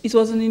 it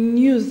was in the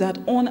news that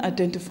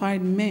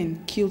unidentified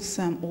men killed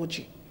Sam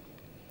Oji.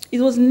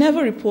 It was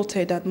never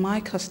reported that my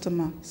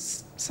customer,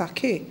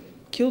 Sake,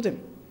 killed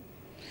him.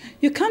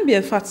 You can't be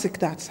emphatic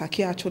that Sake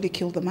actually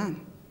killed the man.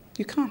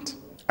 You can't.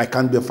 I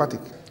can't be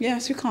emphatic?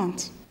 Yes, you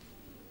can't.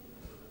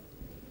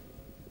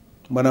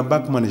 Madam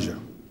Bank Manager,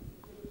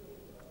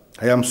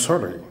 I am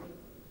sorry,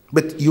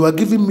 but you are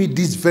giving me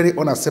this very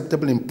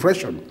unacceptable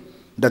impression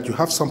that you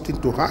have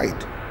something to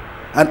hide.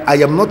 And I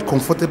am not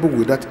comfortable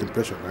with that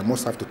impression, I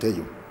must have to tell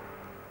you.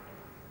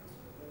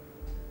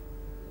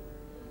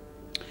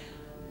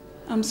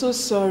 I'm so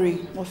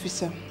sorry,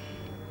 officer,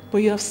 but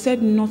you have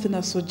said nothing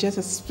that suggests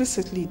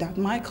explicitly that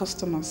my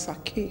customer,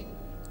 Sake,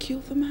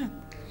 killed the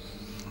man.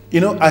 You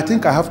know, I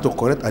think I have to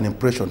correct an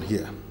impression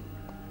here.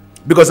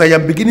 Because I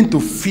am beginning to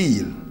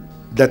feel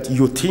that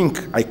you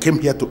think I came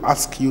here to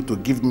ask you to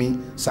give me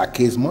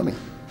Sake's money.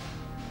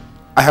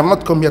 I have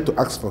not come here to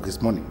ask for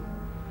his money.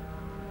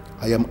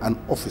 I am an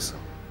officer,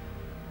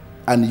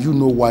 and you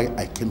know why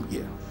I came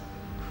here.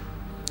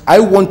 I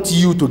want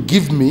you to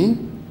give me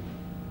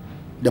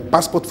the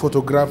passport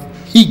photograph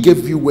he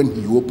gave you when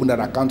you opened that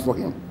account for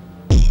him.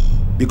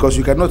 Because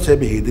you cannot tell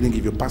me he didn't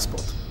give you a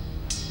passport.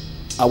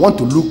 I want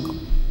to look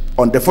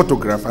on the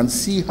photograph and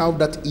see how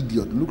that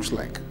idiot looks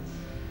like.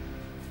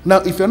 Now,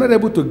 if you're not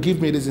able to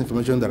give me this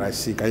information that I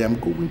seek, I am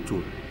going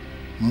to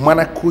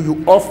manacle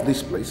you off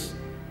this place.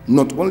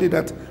 Not only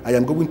that, I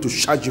am going to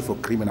charge you for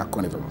criminal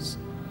connivance.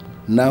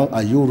 Now,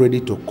 are you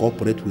ready to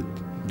cooperate with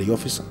the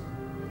officer?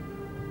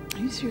 Are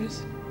you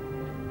serious?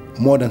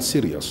 More than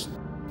serious.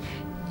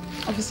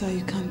 Officer,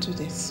 you can't do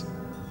this.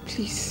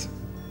 Please.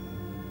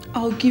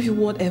 I'll give you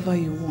whatever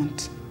you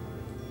want.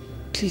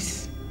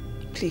 Please.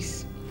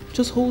 Please.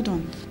 Just hold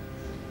on.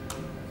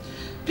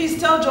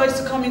 Please tell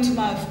Joyce to come into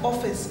my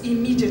office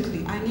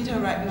immediately. I need her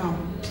right now.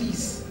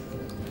 Please.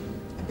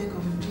 I beg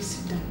of you, please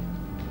sit down.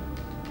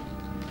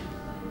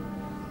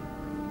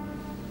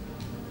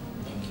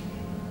 Thank you.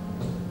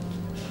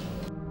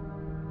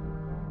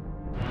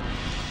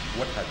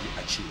 What have you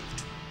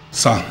achieved?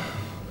 Sir,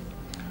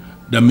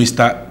 the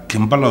Mr.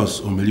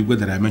 Kimbalos Omeligwe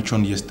that I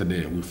mentioned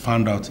yesterday, we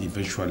found out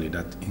eventually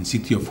that in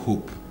City of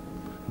Hope,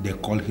 they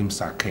call him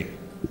Sake.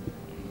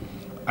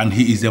 And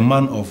he is a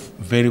man of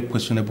very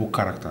questionable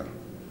character.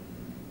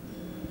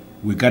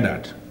 We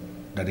gathered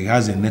that he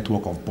has a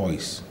network of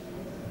boys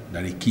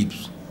that he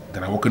keeps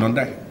that are working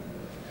under him.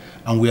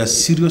 And we are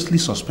seriously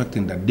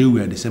suspecting that they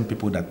were the same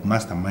people that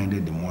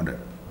masterminded the murder.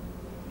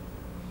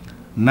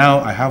 Now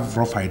I have a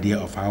rough idea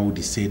of how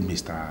the said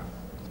Mr.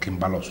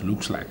 Kimbalos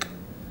looks like.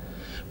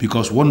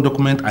 Because one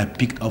document I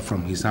picked up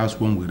from his house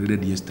when we read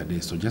it yesterday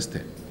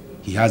suggested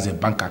he has a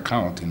bank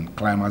account in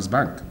Climax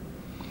Bank.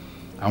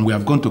 And we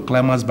have gone to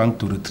Climax Bank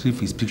to retrieve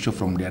his picture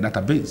from their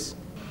database.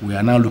 We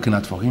are now looking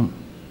out for him.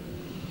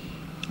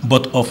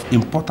 But of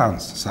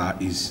importance, sir,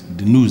 is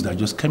the news that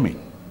just came in,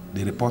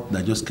 the report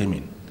that just came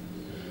in.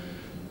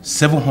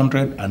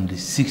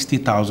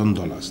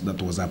 $760,000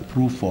 that was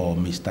approved for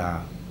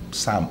Mr.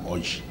 Sam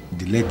Oji,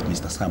 the late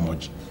Mr. Sam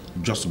Oji,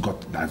 just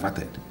got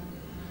diverted.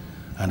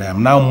 And I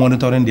am now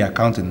monitoring the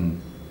account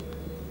in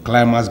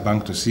Climax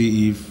Bank to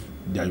see if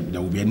there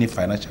will be any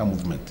financial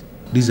movement.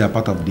 These are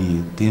part of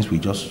the things we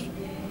just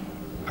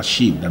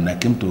achieved, and I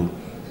came to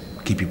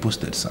keep you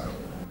posted, sir.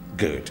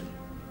 Good.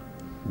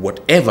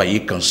 Whatever you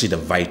consider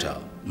vital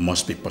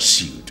must be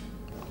pursued.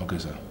 Okay,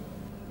 sir.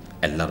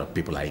 A lot of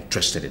people are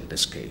interested in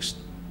this case,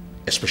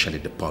 especially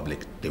the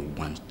public. They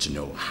want to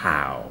know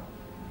how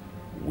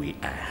we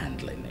are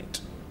handling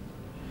it.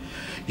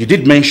 You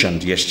did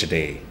mention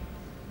yesterday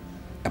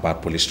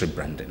about police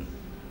rebranding.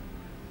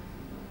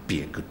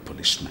 Be a good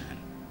policeman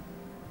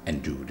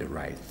and do the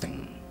right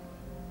thing.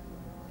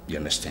 You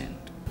understand?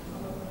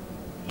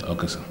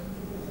 Okay, sir.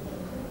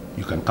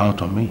 You can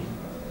count on me.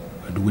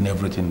 We're doing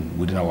everything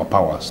within our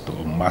powers to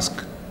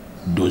mask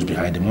those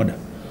behind the murder.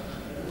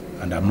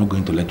 And I'm not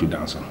going to let you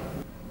down, sir.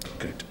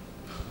 Good.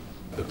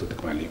 I have to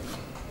take my leave.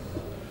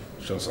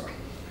 Sure, sir.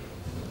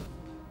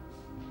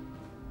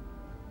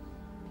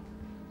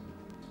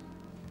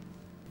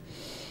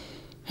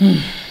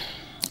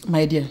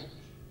 My dear,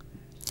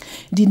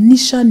 the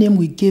initial name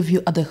we gave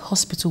you at the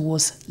hospital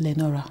was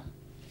Lenora.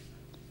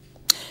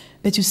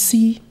 But you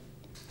see,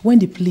 when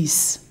the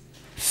police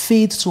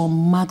failed to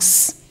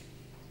unmask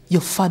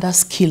your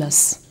father's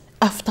killers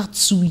after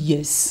 2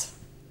 years,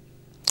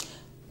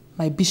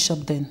 my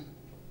bishop then,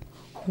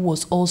 who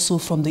was also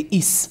from the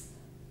east,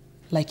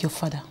 like your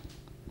father,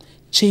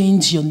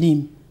 change your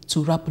name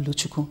to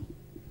Rapuluchukwu,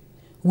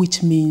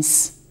 which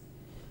means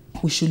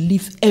we should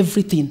leave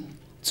everything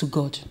to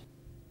God.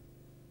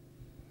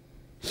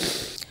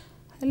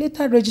 I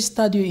later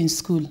registered you in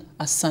school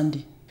as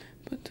Sandy.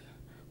 But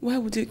why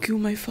would they kill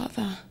my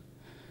father?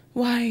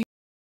 Why?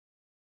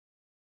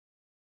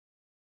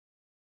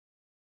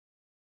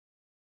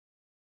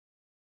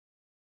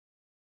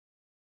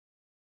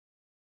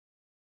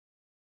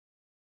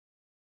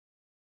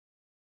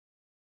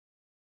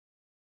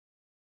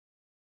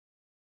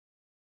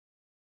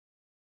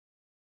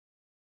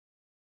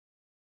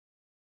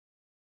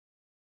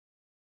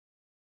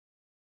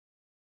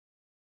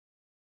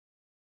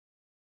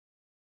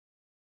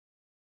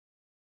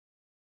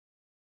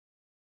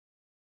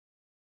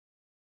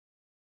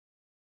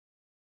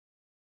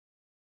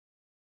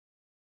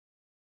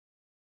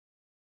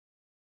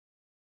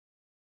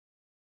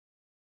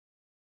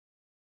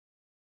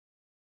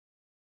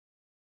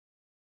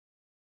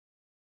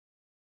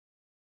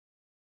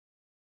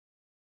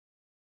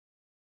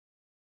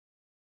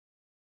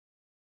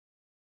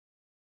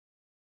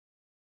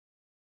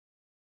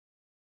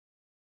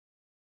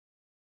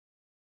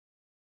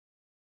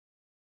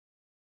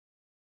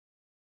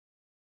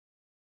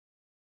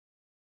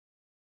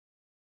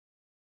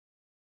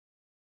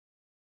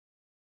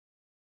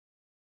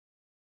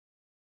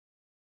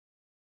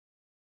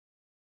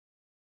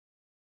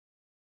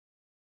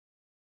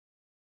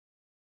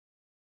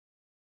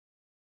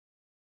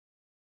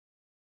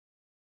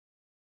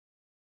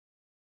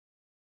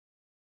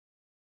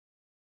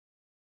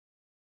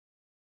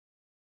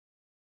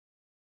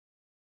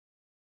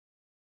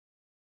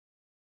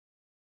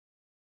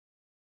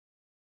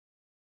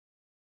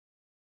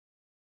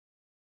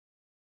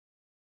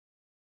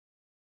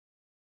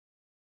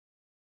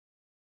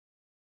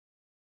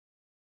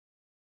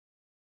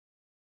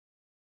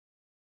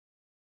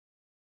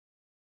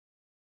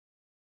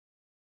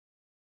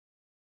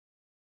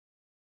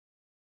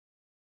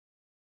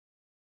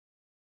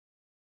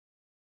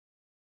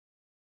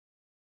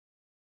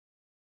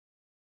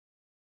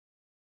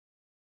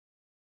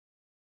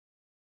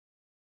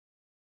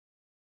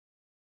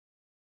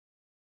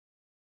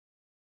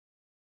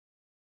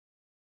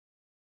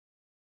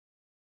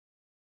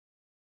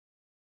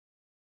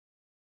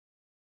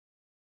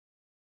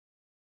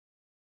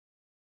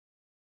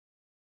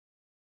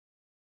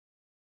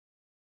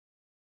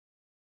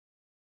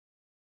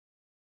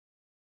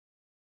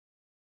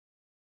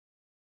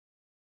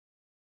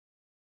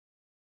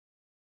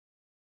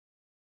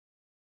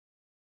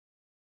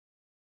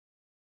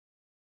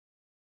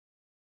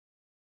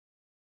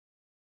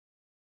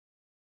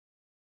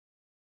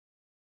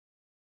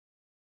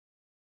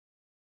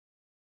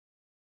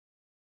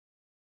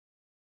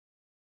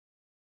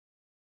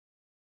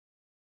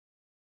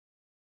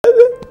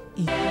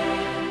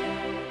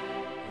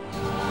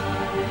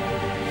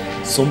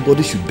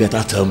 Somebody should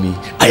better tell me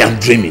I am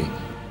dreaming.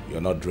 You're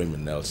not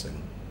dreaming,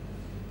 Nelson.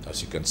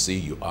 As you can see,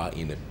 you are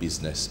in a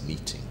business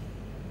meeting.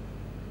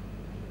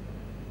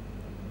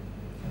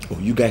 Oh,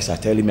 you guys are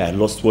telling me I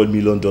lost $12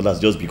 million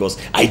just because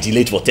I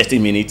delayed for 30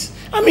 minutes?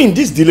 I mean,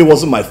 this delay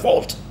wasn't my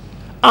fault.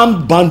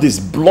 Armed bandits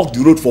blocked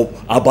the road for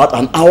about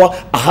an hour.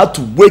 I had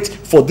to wait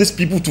for these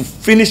people to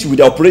finish with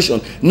the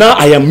operation. Now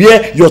I am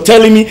here, you're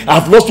telling me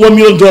I've lost $1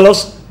 million?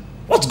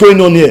 What's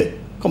going on here?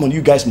 Come on,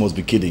 you guys must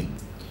be kidding.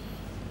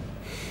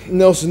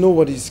 Nelson,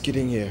 nobody's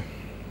kidding here.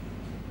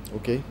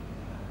 Okay?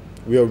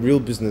 We are real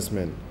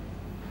businessmen.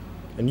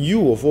 And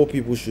you, of all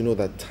people, should know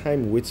that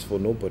time waits for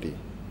nobody.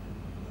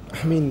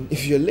 I mean,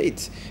 if you're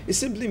late, it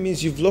simply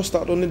means you've lost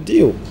out on a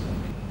deal.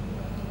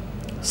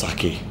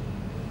 Sake,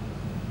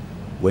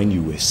 when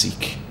you were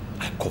sick,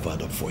 I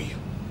covered up for you.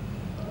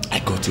 I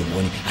got your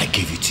money, I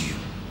gave it to you.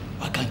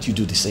 Why can't you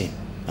do the same?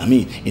 I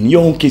mean, in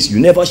your own case, you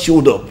never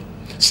showed up.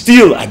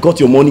 Still, I got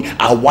your money,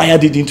 I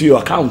wired it into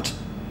your account.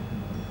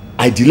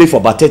 I delayed for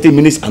about 30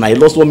 minutes and I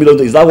lost $1 million.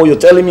 Is that what you're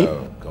telling me?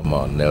 Oh, come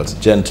on,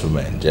 Nelson.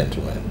 Gentlemen.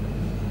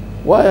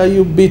 Why are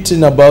you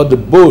beating about the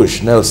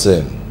bush,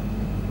 Nelson?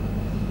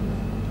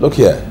 Look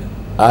here,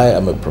 I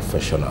am a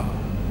professional.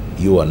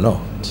 You are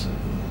not.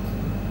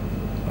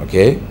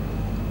 Okay?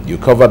 You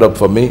covered up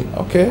for me.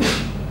 Okay?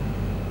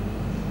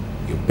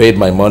 You paid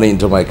my money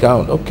into my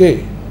account.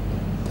 Okay.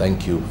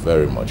 Thank you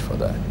very much for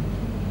that.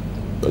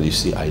 But you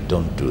see, I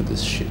don't do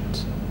this shit.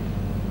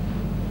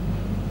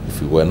 If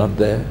you were not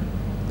there,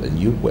 then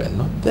you were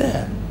not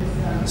there.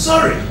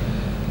 Sorry.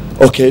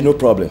 Okay, no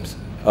problems.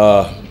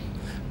 I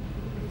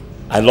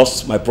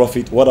lost my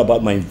profit. What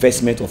about my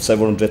investment of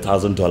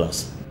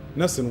 $700,000?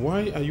 Nelson,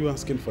 why are you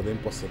asking for the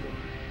impossible?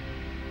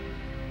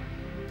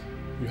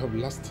 You have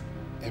lost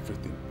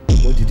everything.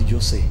 What did you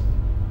just say?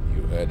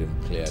 You heard him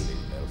clearly,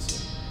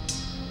 Nelson.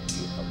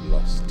 You have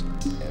lost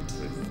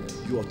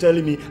everything. You are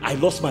telling me I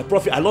lost my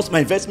profit, I lost my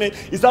investment?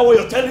 Is that what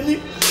you're telling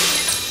me?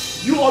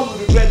 You all will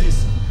regret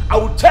this. I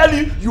will tell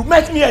you, you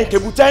met me in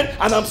Kebuten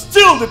and I'm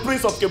still the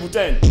prince of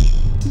Kebuten.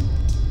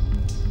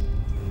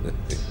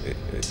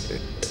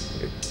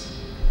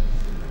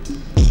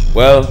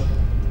 Well,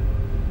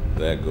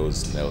 there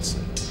goes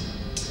Nelson.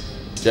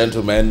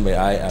 Gentlemen, may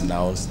I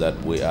announce that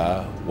we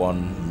are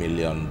 $1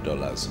 million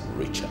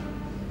richer.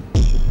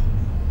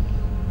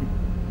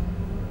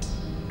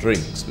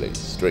 Drinks,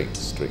 please.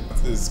 Drinks.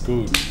 That is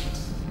good.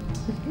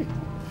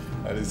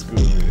 That is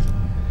good,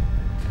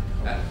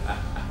 man.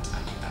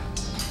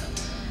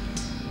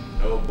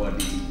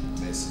 Nobody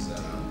messes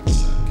around.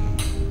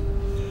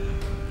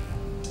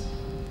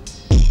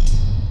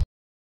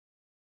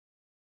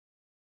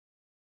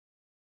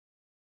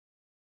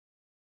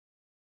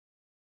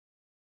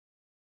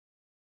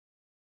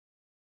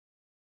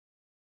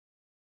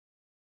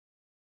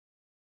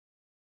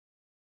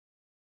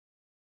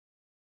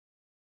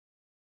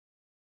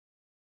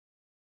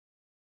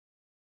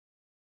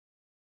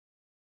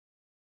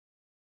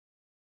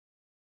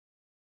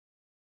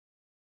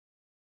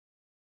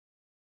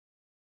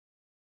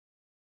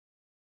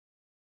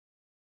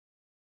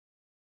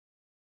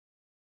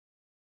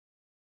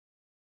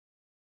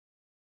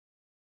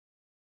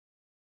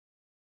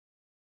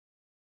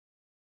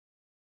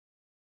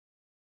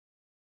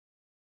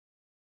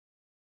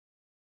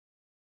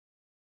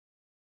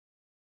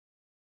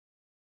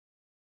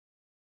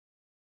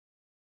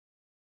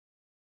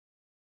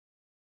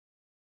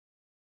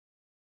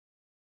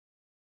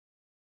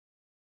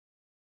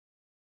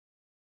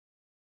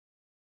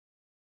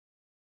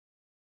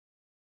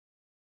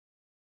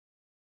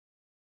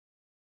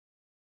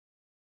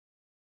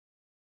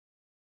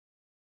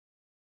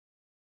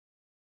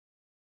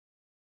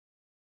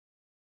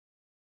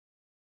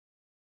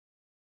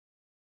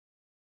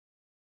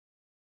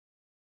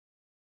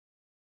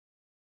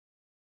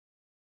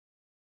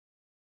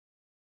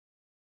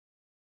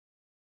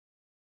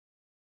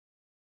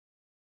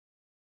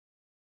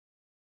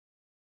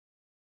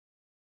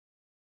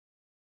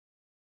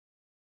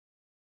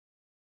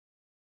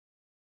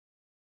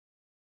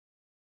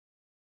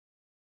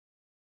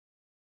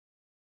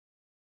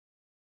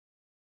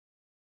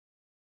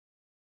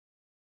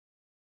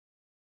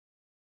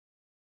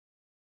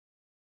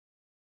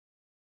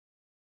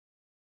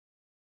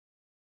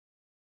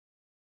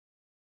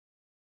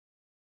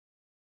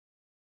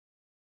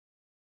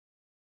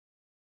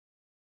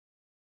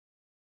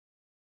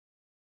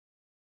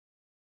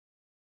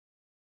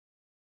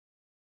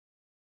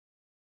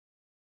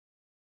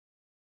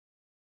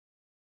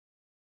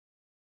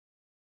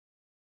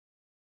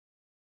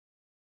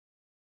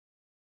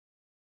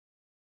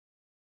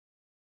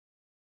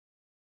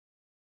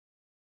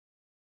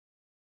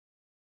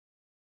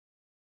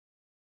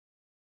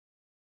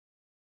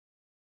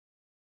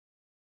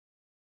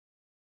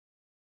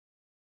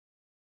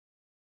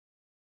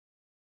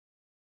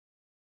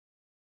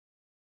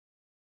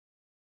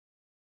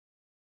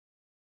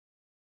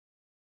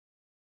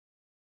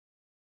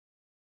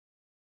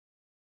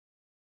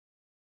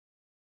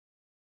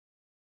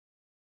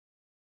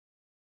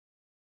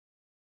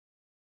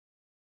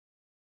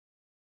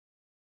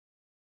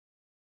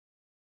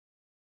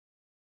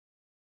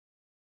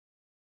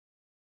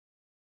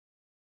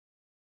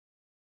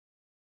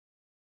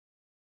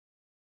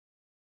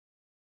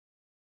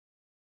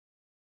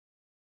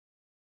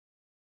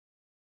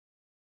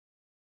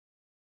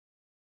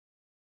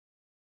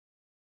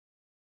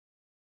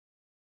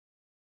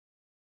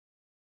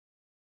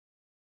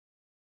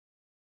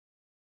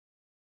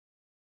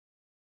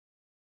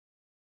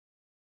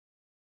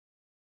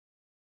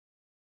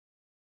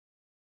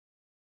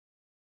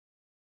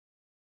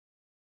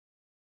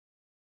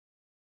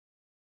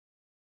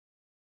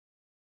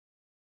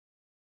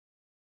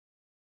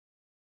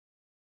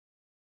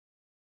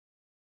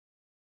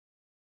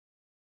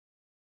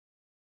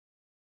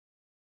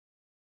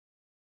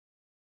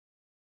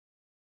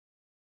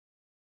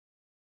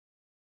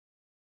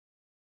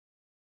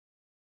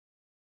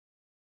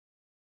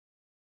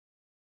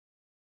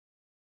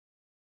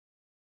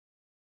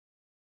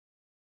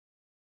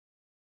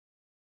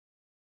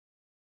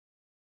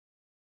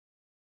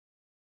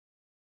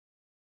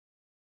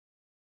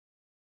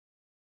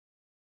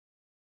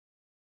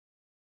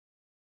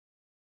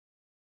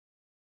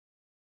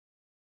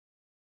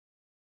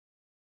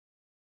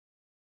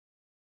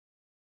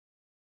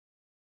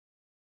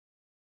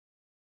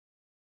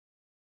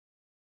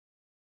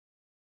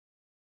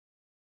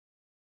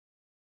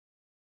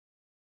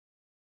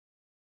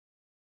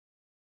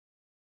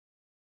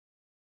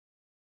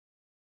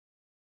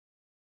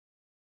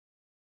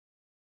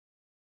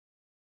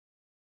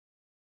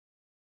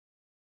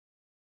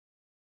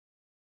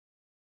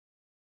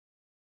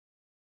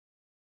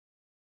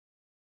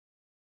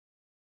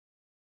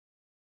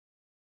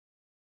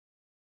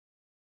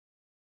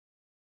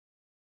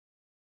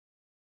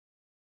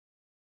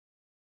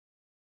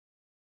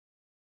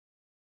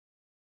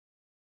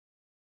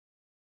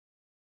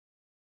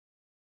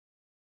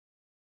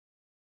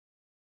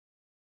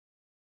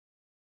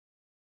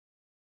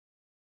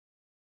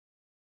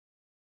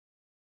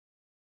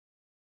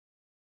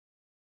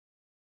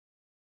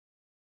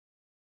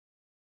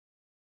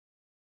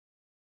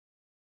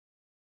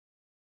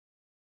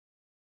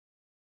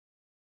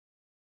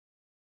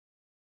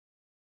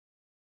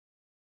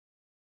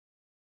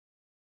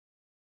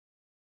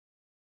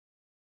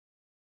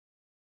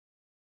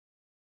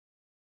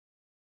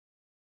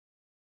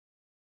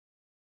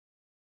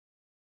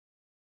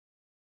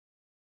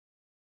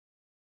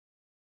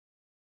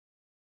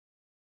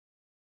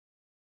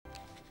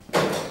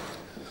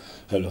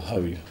 Hello, how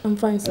are you? I'm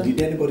fine, sir. Did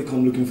anybody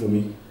come looking for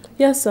me?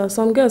 Yes, sir.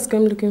 Some girls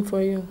came looking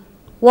for you.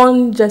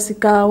 One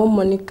Jessica, one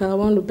Monica,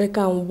 one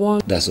Rebecca, and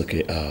one... That's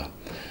okay.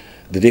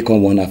 Did they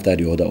come one after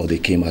the other or they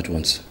came at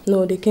once?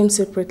 No, they came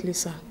separately,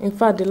 sir. In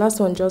fact, the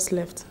last one just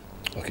left.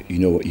 Okay, you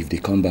know what? If they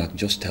come back,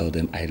 just tell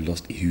them I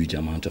lost a huge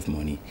amount of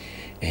money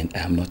and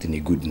I'm not in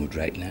a good mood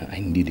right now. I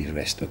need a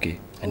rest,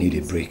 okay? I need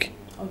a break.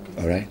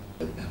 Okay. Alright?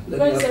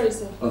 Very sorry,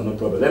 sir. Oh, no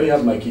problem. Let me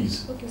have my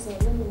keys. Okay, sir.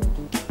 Let me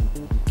know.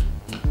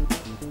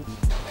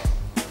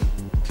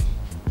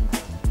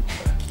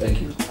 Thank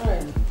you.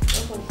 Alright.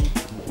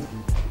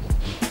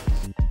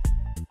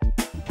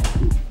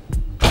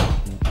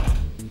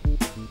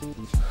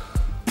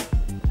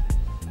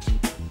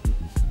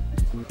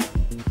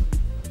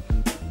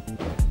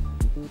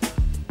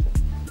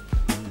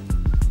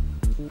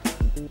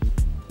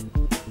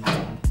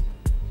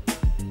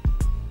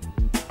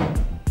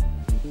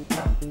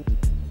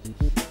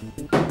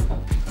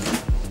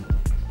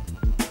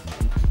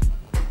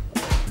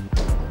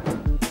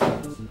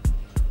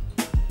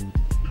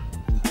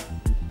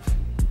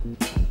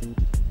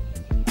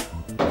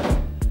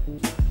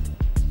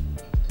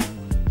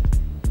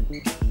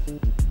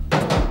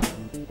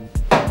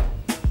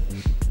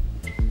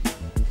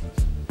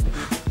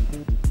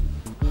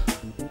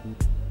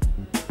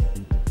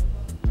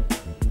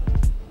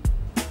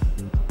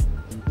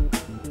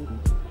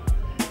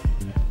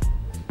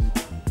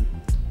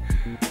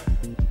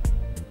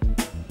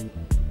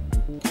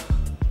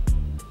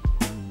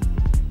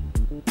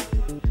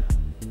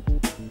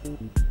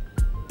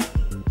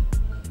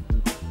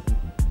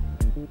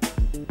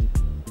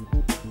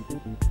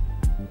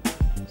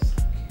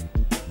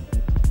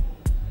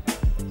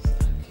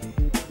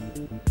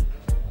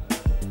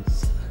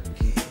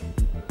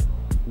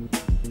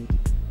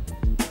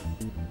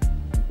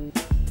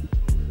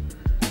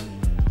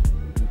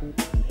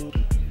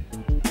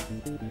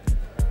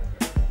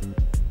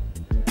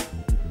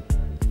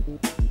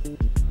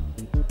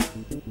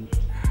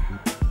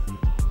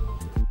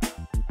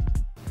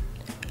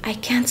 I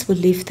can't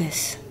believe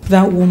this.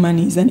 That woman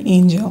is an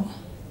angel.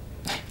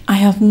 I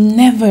have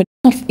never,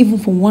 not even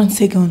for 1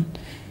 second,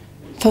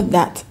 thought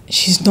that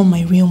she's not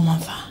my real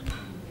mother.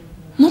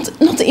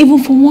 Not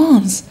even for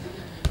once.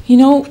 You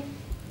know...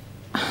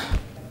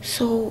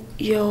 So,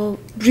 your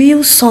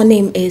real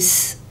surname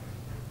is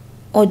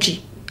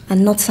Oji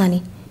and not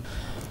Sani?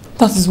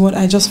 That is what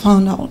I just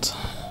found out.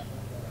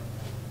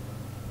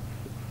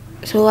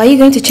 So, are you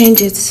going to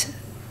change it?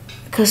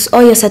 Because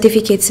all your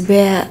certificates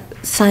bear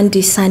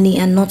Sandy, Sani,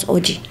 and not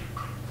Oji.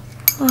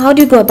 How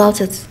do you go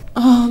about it?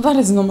 That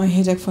is not my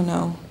headache for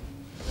now.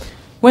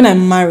 When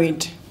I'm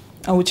married,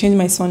 I will change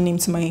my son's name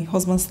to my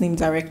husband's name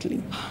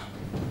directly.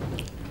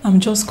 I'm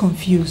just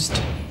confused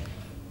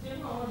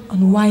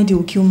on why they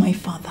will kill my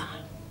father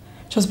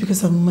just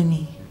because of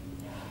money.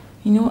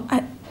 You know,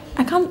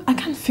 I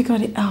can't figure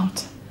it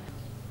out.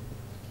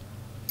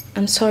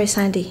 I'm sorry,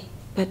 Sandy,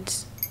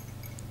 but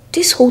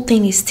this whole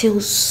thing is still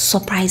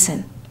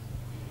surprising.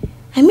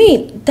 I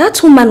mean,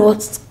 that woman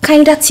was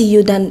kinder to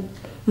you than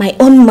my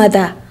own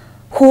mother,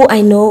 who I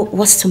know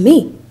was to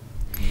me.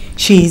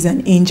 She is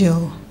an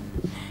angel.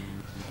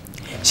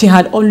 She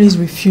had always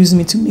refused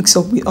me to mix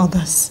up with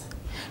others.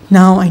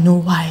 Now I know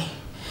why.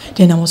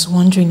 Then I was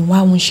wondering,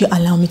 why won't she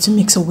allow me to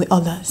mix up with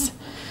others?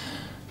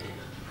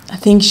 I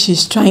think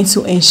she's trying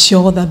to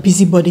ensure that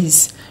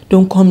busybodies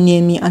don't come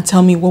near me and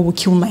tell me what will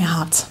kill my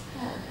heart.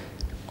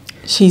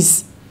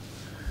 She's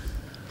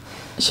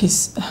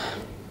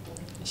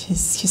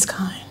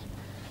kind.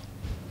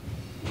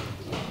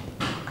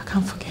 I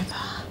can't forget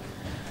her.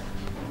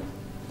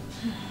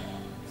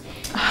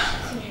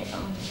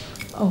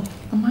 Oh,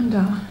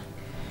 Amanda.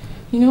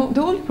 You know,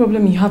 the only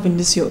problem you have in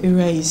this your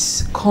area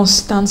is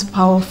constant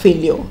power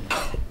failure.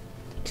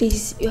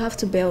 Please, you have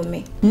to bear with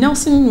me.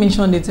 Nelson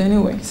mentioned it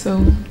anyway, so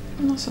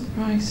I'm not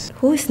surprised.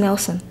 Who is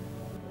Nelson?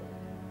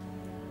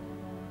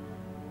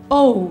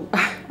 Oh,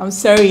 I'm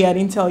sorry I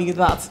didn't tell you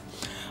that.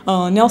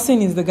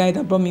 Nelson is the guy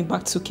that brought me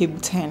back to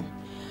Cable 10.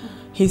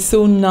 He's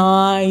so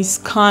nice,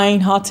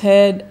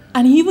 kind-hearted,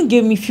 and he even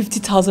gave me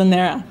 50,000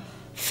 naira.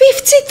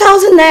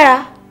 50,000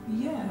 naira?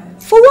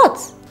 Yes. For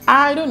what?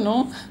 I don't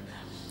know.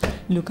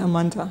 Look,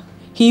 Amanda,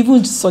 he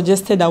even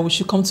suggested that we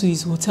should come to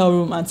his hotel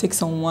room and take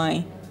some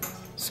wine.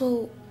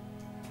 So,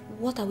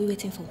 what are we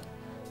waiting for?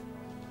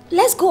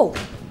 Let's go.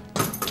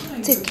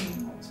 Take.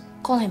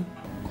 Call him.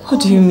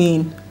 What do you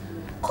mean?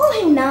 Call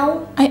him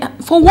now.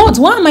 For what?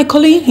 Why am I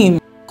calling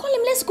him? Call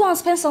him. Let's go and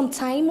spend some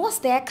time. What's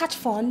there? Catch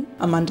fun.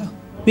 Amanda,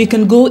 we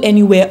can go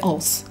anywhere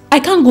else. I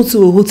can't go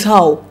to a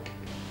hotel.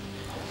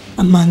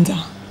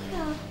 Amanda,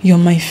 you're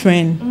my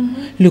friend.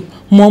 Look,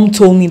 Mom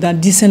told me that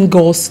decent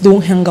girls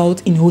don't hang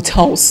out in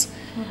hotels.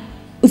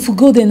 If we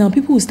go there now,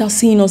 people will start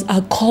seeing us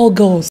as call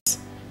girls.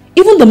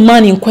 Even the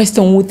man in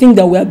question will think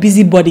that we are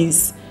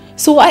busybodies.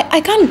 So I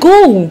can't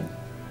go.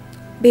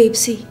 Babe,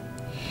 see,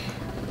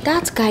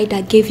 that guy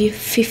that gave you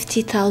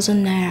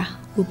 50,000 naira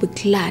will be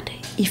glad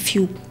if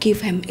you give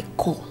him a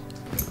call.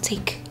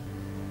 Take.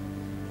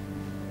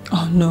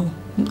 Oh no,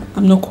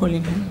 I'm not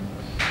calling him.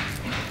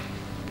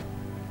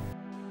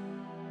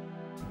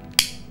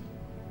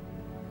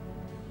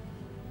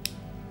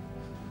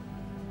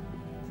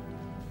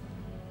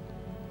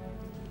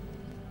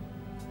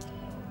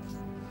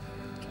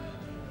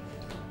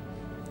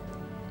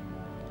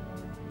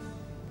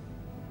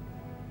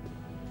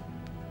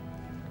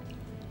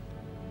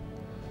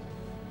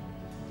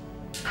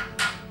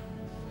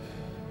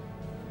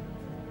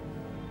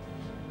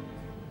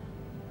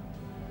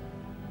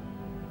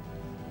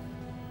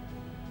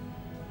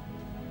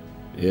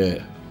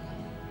 Yeah.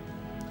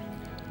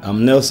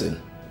 I'm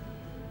Nelson,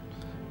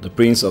 the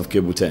Prince of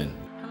Cable 10.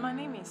 My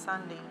name is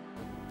Sandy.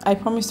 I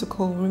promised to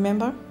call,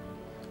 remember?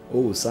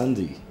 Oh,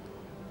 Sandy.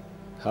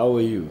 How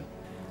are you?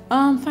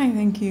 Fine,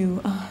 thank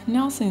you.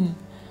 Nelson,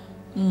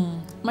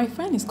 my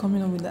friend is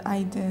coming up with the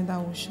idea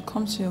that we should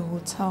come to your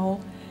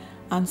hotel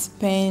and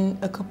spend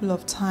a couple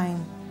of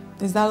time.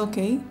 Is that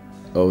okay?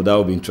 Oh, that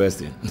would be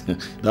interesting.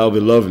 That would be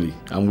lovely.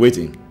 I'm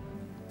waiting.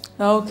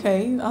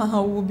 Okay,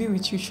 we'll be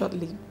with you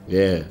shortly.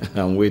 Yeah,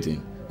 I'm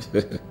waiting.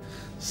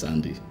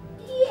 Sandy.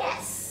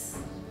 Yes!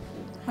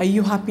 Are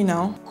you happy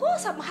now? Of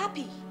course I'm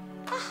happy.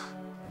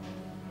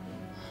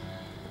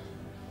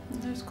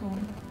 Let's go.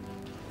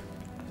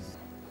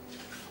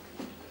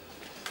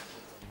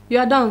 You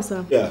are down,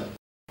 sir? Yeah.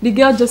 The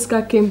girl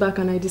Jessica came back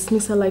and I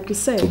dismissed her like you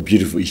said. Oh,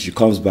 beautiful. If she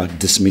comes back,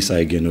 dismiss her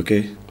again,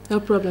 okay? No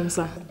problem,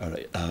 sir.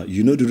 Alright.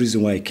 You know the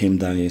reason why I came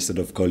down here instead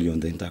of calling you on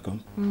the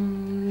intercom?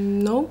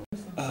 No.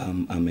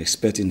 I'm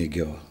expecting a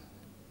girl.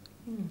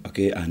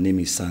 Okay, her name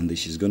is Sandy.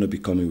 She's going to be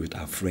coming with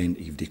her friend.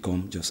 If they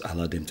come, just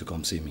allow them to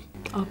come see me.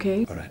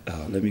 Okay. Alright,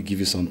 let me give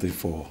you something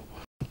for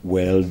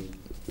well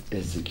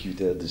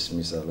executed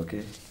dismissal,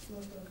 okay?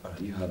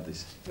 Alright, you have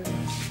this. Thank you.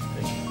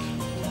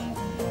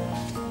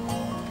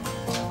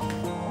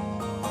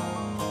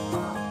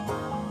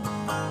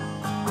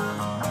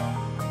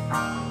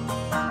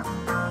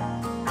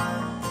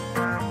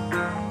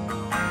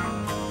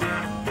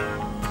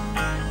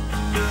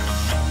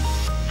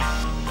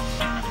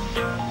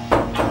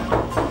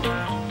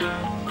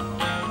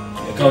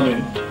 Come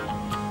in.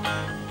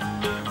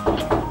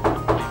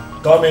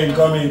 Come in,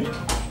 come in.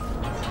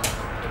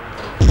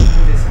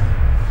 Listen,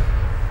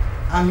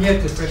 I'm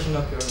here to freshen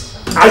up your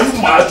room. Are you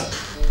mad?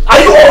 Are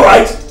you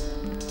alright?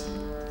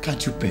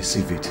 Can't you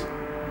perceive it?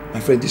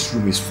 My friend, this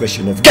room is fresh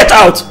enough. Get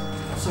out!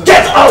 Sorry.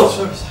 Get out!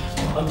 Sorry, sir.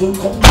 And don't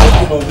come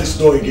knocking on this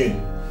door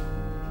again.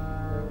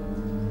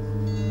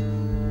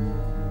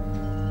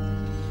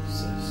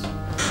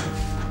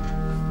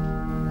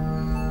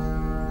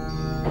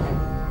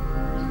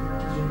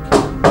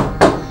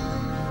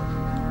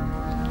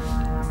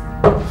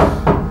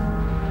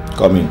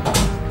 Come in.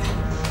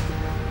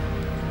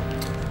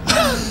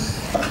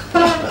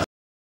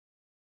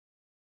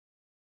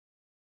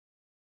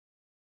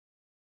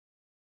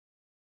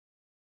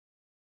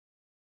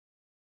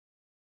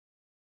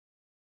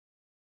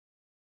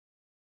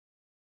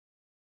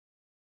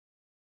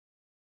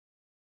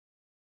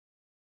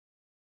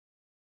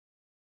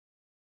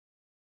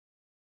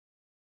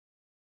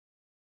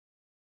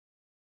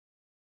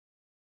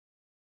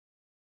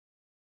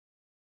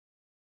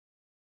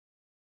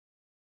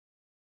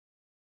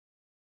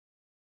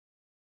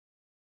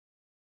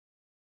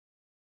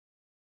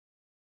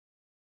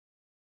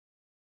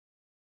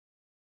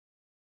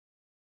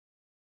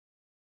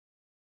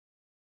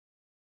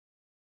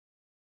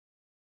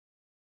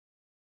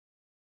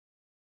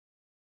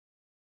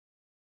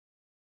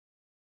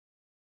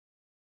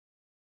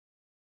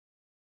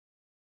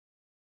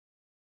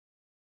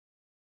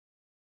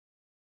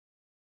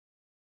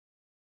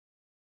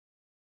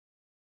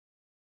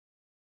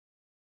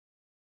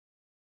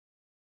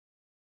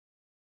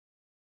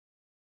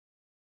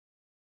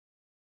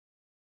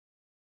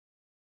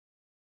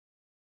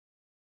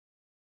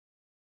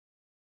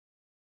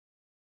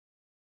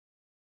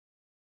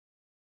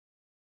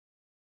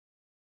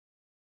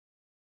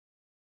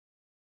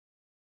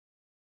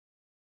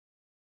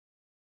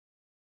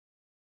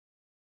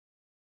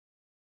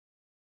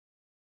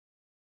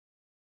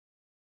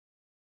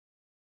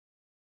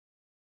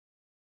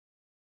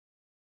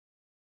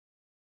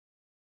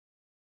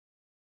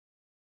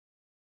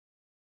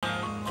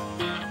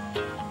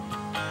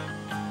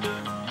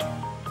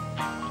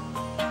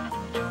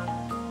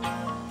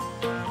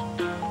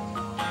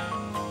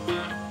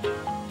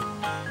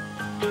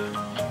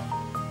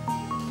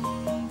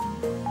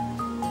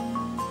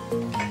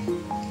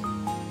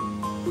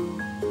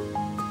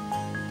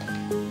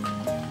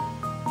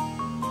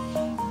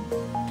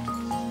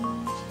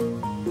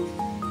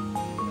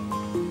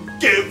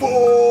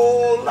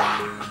 Kevola!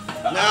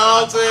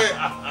 Nelson!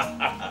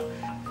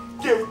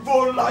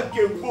 Kevola,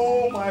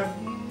 Kevo, my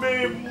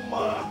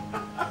mema.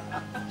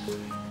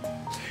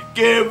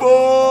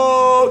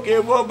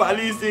 Kevo,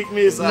 ballistic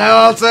missile.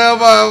 Nelson,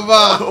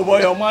 Baba! Oh boy,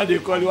 your man, they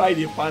call you, why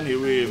they pan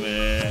away,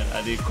 man?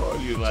 And they call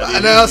you,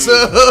 man.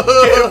 Nelson!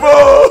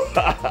 Kevo!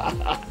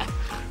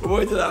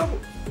 Boy,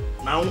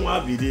 now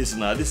what be this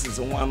now? This is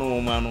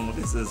one.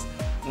 This is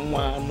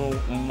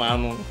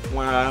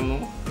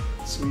one.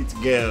 Sweet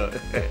girl.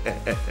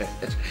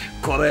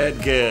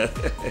 Correct girl.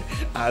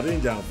 I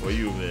arrange them for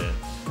you, man.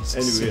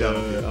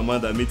 Anyway,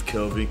 Amanda, meet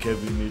Kelvin.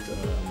 Kelvin, meet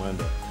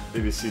Amanda.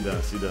 Baby, sit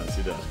down.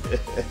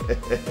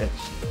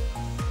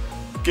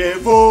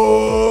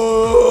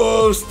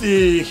 Kevo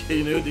stick.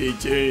 You know they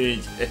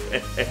change.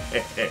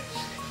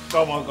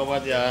 Come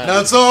on, yeah.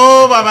 That's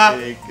all, Baba.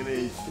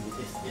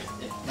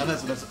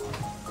 That's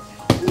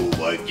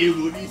boy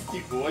came with this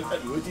stick for what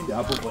time? Waiting the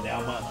apple for the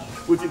man.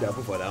 Waiting the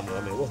apple for the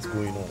man. Man, what's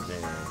going on,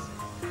 man?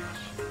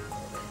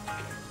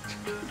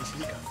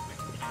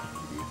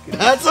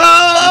 That's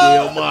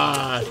all!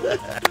 Man.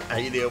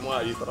 You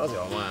man. You trust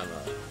your man.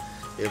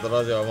 You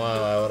trust your man,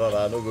 my brother.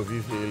 I don't go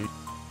feel.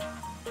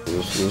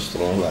 You're so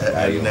strong like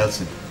iron.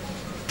 Nelson,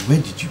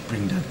 where did you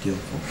bring that girl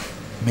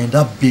from? Man,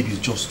 that baby is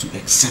just too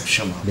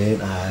exceptional.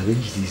 Man, I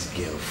arranged this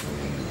girl for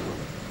you.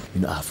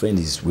 You know, our friend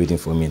is waiting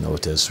for me in the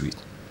hotel suite,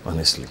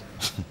 honestly.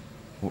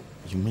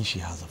 You mean she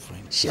has a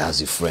friend? She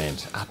has a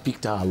friend. I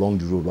picked her along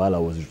the road while I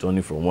was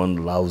returning from one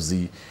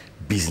lousy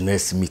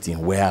business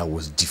meeting where I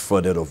was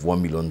defrauded of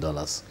 $1 million.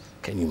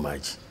 Can you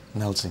imagine?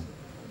 Nelson,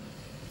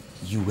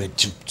 you were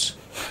duped.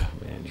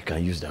 Man, you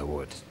can use that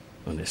word,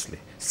 honestly.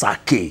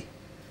 Sake.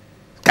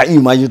 Can you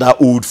imagine that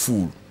old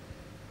fool?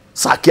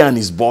 Sake and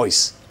his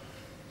boys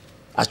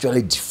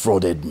actually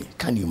defrauded me.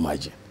 Can you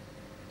imagine?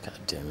 God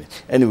damn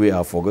it. Anyway,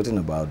 I've forgotten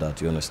about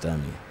that. You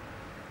understand me?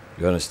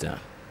 You understand?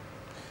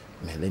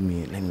 Man,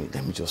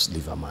 let me just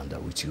leave Amanda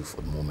with you for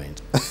the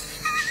moment.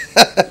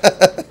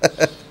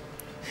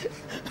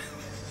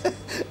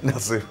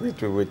 Nelson,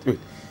 wait.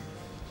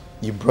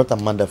 You brought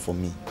Amanda for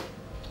me.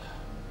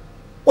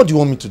 What do you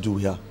want me to do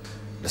here?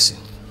 Listen,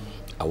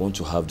 I want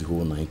to have the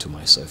whole night to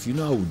myself. You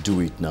know I will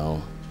do it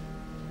now.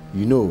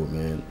 You know,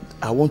 man,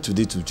 I want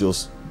today to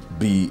just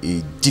be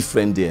a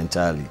different day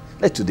entirely.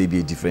 Let today be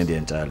a different day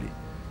entirely.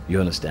 You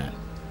understand?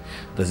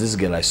 There's this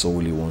girl I saw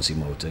Willie once in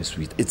my hotel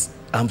suite.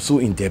 I'm so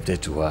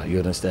indebted to her, you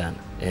understand?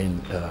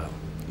 And,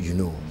 you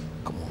know,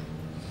 come on.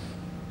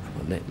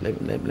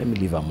 Let me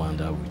leave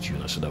Amanda with you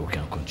now so that we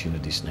can continue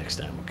this next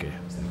time, okay?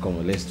 Come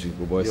on, let's drink,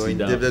 boy. You're sit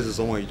down. indebted to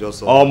someone you just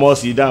saw.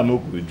 Almost sit down,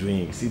 make we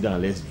drink. Sit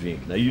down, let's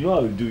drink. Now, you know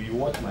how we do. You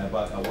watch my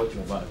back, I watch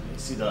your back. Man.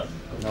 Sit down.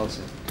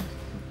 Nelson.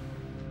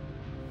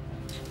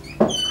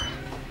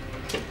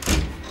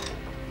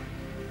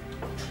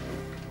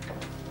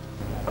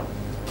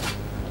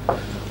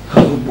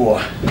 Oh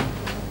boy.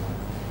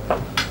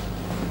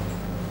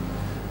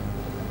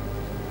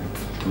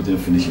 Put them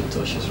finishing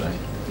touches, right?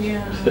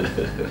 Yeah.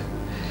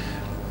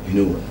 You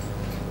know what?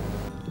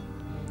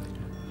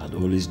 I'd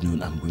always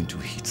known I'm going to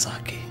hit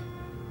Sake.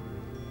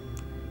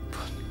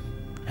 But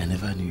I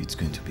never knew it's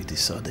going to be this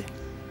sudden.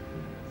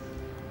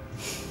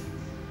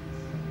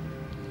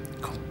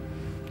 Come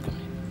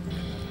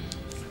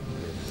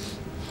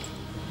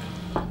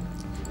here.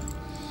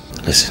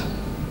 Listen.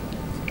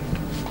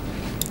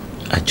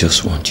 I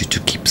just want you to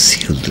keep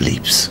sealed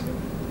lips.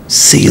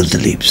 Sealed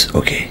lips,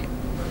 okay?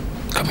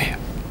 Come here.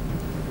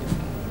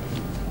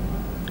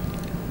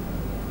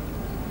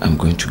 I'm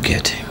going to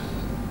get him.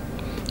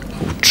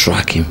 I will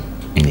track him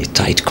in a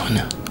tight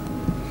corner.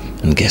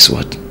 And guess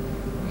what?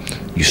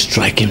 You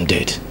strike him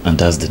dead, and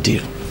that's the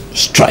deal.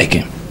 Strike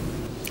him.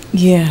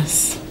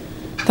 Yes,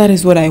 that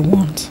is what I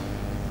want.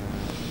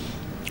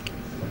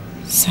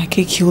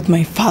 Sake killed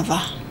my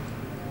father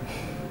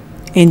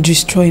and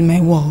destroyed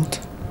my world.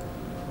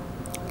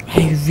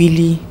 I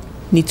really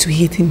need to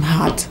hit him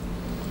hard.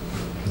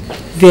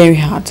 Very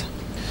hard.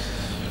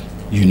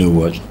 You know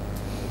what?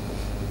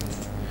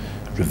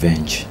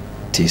 Revenge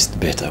tastes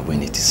better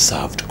when it is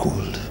served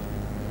cold.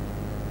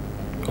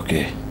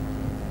 Okay?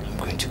 I'm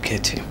going to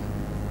get him.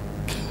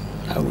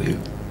 I will.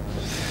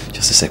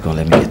 Just a second,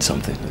 let me get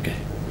something, okay?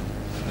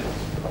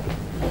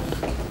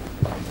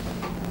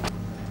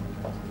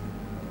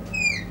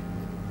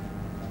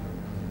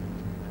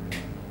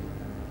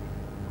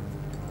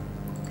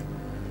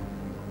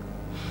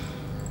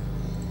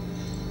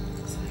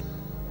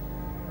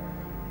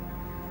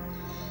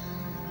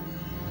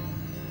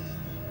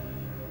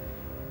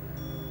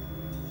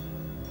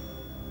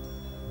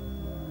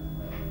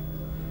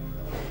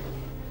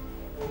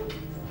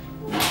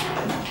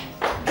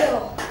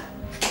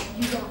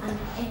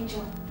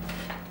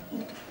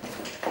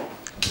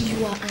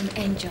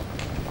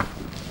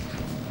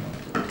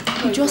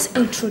 Just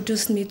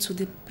introduced me to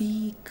the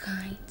big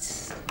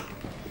guys.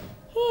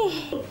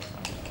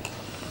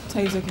 What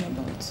are you talking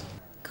about?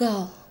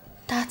 Girl,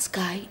 that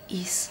guy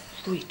is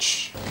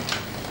rich.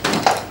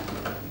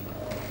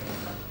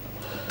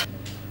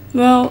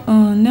 Well,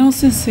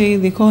 Nelson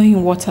said they call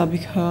him water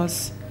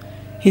because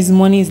his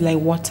money is like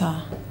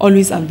water,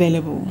 always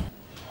available.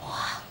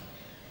 Wow.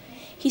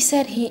 He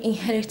said he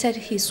inherited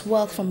his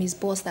wealth from his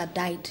boss that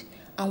died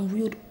and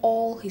willed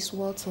all his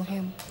wealth to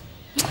him.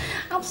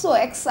 I'm so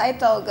excited,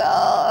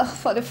 girl.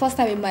 For the first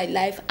time in my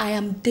life, I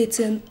am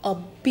dating a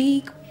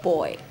big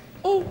boy.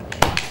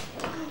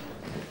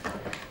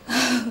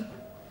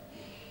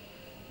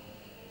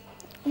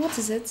 What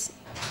is it?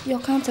 Your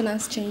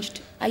countenance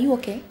changed. Are you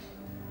okay?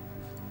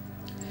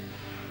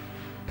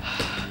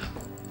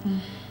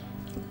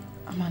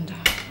 Amanda,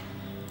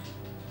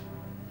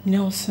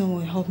 Nelson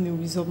will help me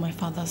resolve my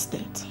father's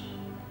debt.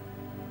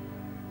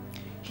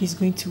 He's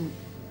going to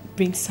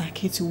bring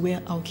Sake to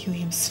where I'll kill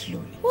him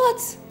slowly.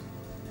 What?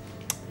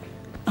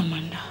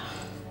 Amanda,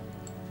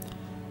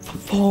 for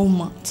 4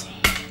 months,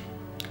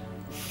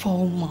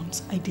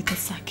 I dated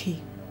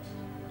Sake.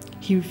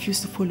 He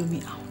refused to follow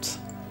me out.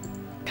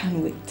 Can't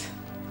wait.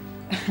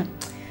 I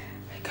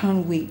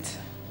can't wait.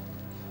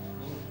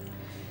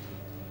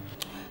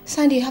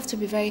 Sandy, you have to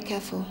be very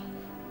careful.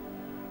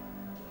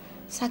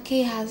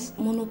 Sake has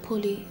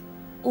monopoly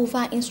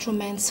over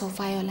instruments of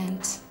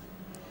violence.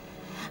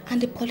 And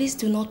the police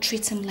do not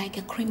treat him like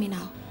a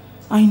criminal.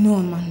 I know,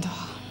 Amanda.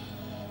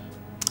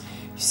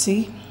 You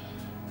see,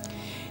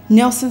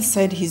 Nelson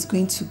said he's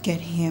going to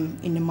get him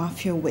in the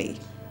mafia way.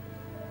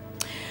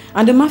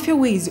 And the mafia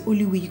way is the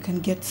only way you can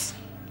get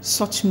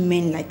such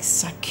men like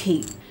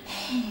Sake.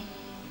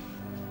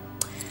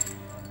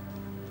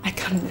 I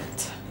can't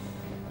wait.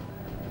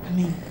 I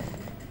mean,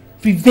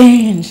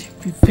 revenge.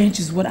 Revenge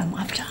is what I'm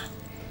after.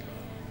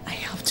 I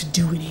have to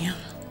do with him.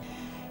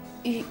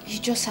 You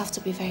just have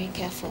to be very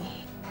careful.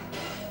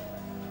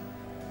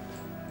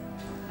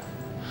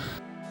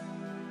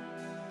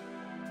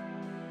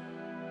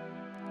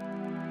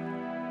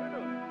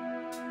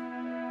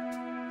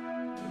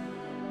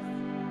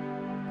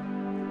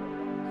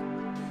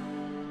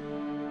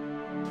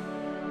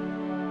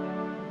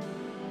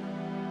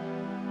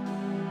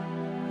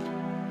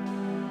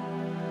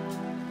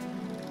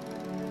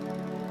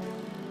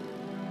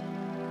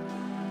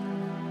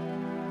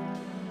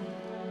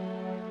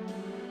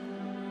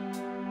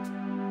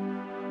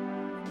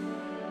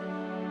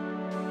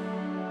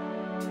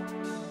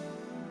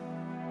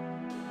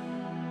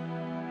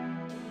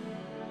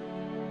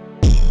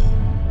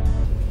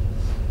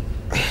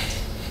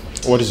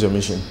 What is your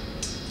mission?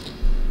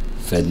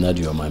 Ferdinand,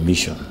 you are my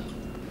mission.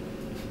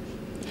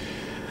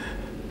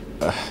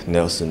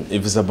 Nelson,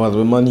 if it's about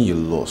the money you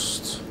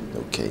lost,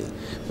 okay.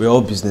 We're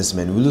all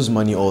businessmen, we lose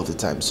money all the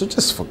time, so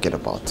just forget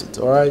about it,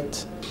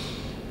 alright?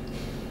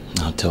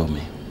 Now tell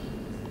me,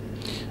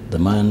 the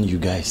man you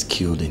guys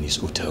killed in his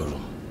hotel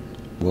room,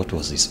 what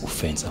was his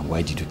offense and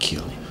why did you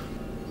kill him?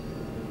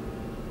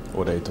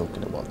 What are you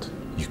talking about?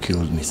 You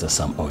killed Mr.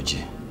 Sam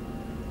Oji.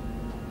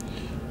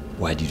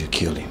 Why did you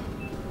kill him?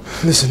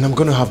 Listen, I'm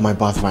gonna have my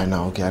bath right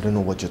now, okay? I don't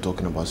know what you're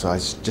talking about, so I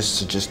just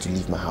suggest to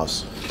leave my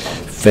house.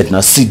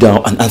 Ferdinand, sit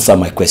down and answer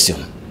my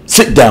question.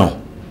 Sit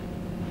down!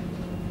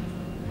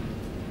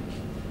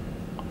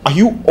 Are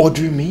you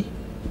ordering me?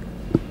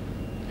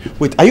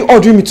 Wait, are you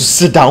ordering me to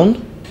sit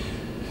down?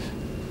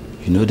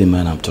 You know the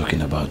man I'm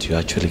talking about. You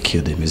actually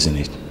killed him, isn't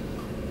it?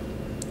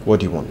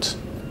 What do you want?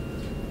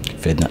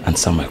 Ferdinand,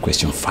 answer my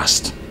question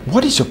fast.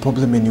 What is your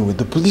problem anyway?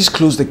 The police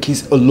closed the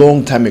case a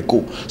long time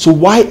ago. So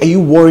why are you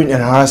worrying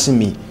and harassing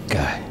me?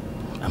 Guy,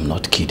 I'm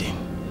not kidding.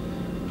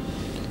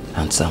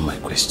 Answer my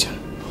question.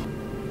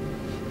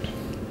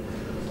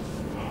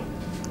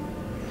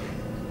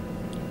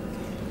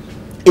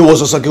 It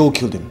was Osage who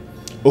killed him,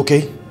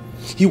 okay?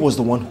 He was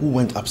the one who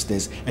went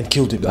upstairs and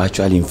killed him. You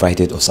actually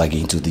invited Osage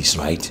into this,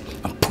 right?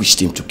 And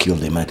pushed him to kill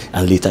the man.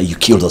 And later you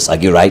killed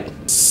Osage, right?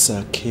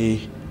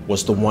 Sake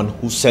was the one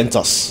who sent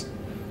us.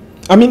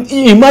 I mean,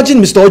 imagine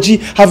Mr. Oji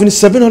having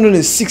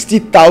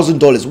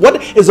 $760,000.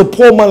 What is a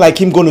poor man like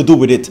him going to do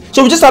with it?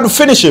 So we just had to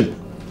finish him.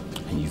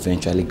 And you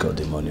eventually got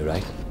the money,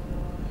 right?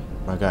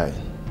 My guy,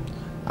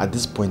 at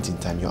this point in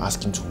time, you're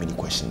asking too many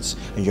questions.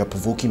 And you're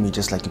provoking me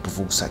just like you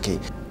provoked Sake.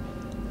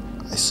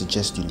 I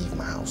suggest you leave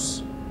my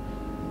house.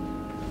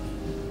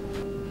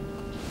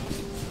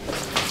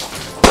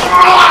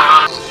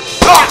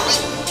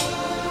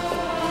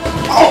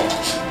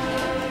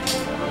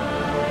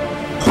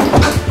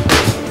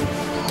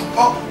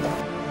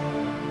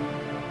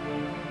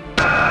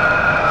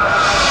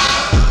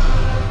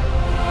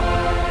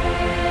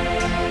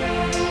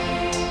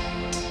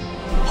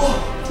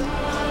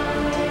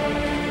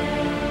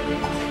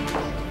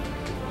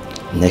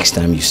 Next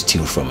time you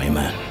steal from a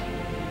man,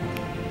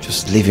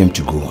 just leave him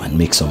to go and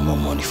make some more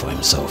money for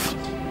himself.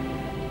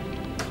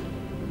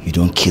 You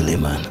don't kill a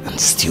man and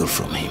steal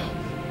from him.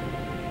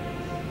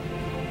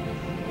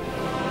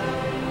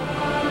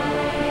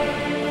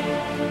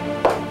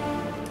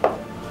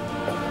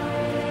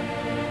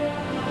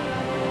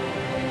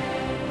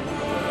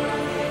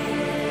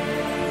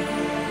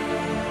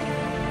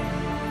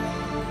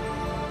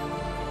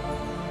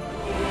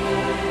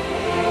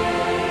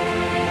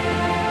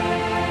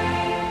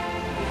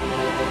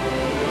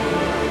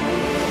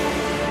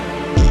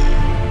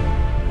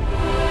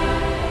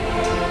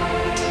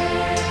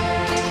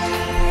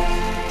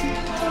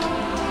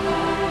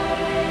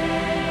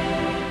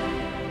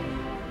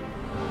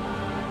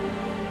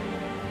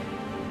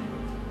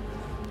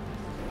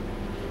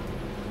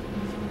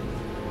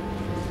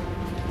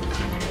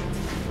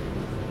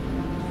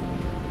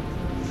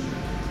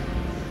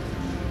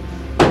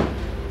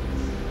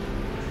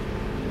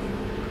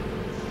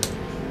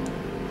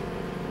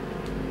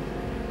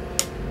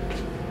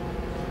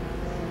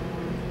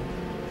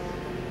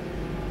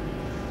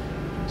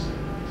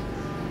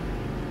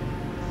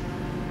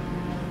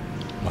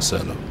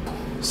 Marcelo.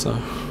 Sir?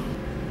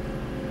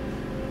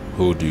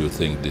 Who do you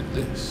think did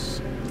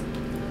this?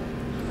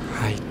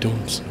 I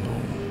don't know.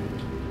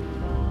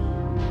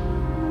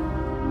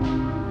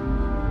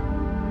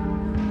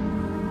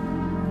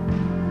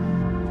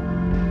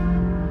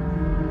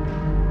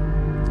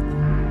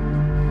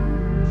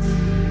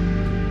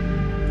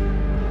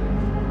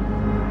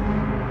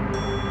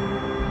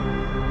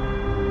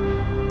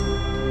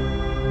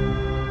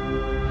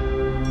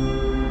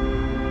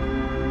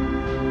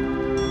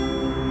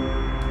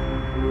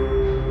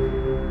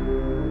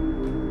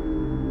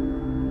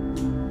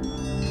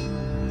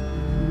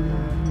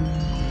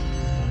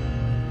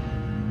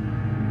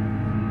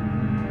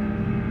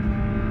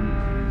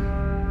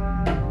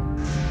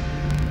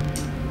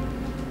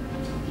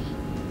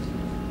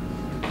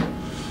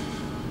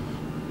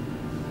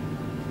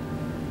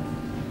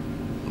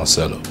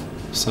 Marcelo.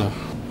 Sir.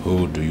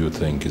 Who do you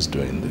think is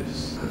doing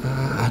this?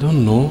 I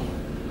don't know.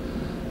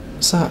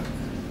 Sir,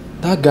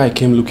 that guy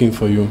came looking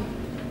for you.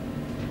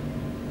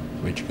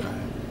 Which guy?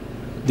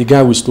 The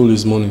guy who stole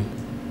his money.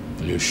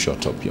 Will you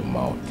shut up your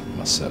mouth,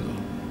 Marcelo?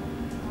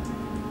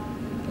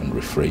 And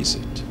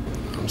rephrase it.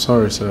 I'm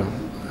sorry, sir.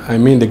 I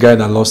mean the guy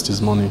that lost his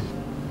money.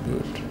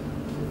 Good.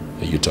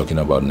 Are you talking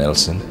about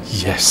Nelson?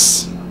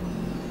 Yes.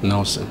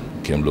 Nelson.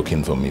 Came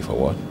looking for me for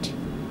what?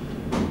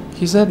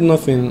 He said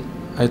nothing.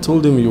 I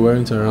told him you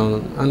weren't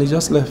around and he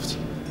just left.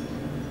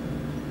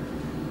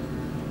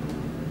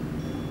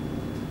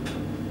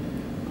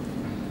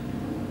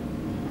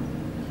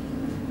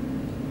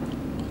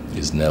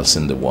 Is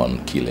Nelson the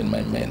one killing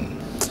my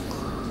men?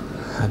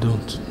 I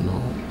don't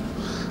know.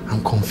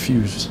 I'm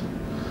confused.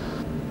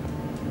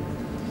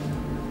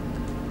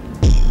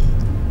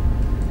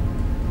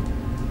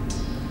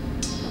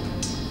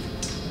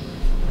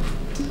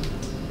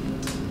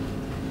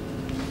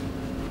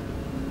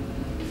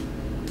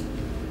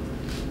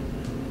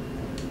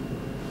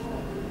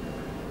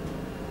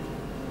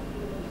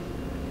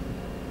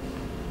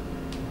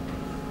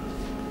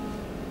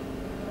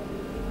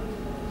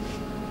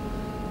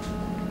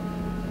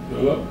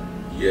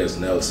 Yes,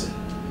 Nelson.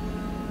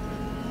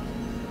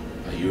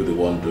 Are you the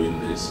one doing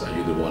this? Are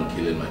you the one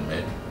killing my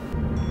men?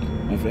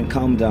 My friend,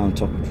 calm down,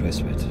 talk with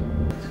respect.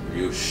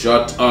 You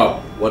shut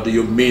up. What do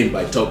you mean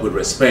by talk with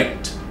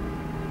respect?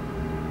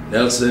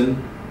 Nelson,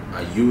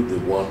 are you the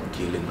one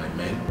killing my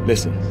men?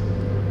 Listen.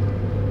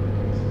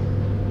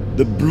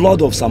 The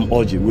blood of Sam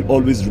Oji will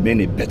always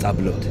remain a better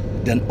blood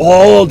than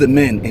all the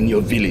men in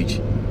your village.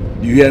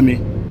 Do you hear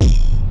me?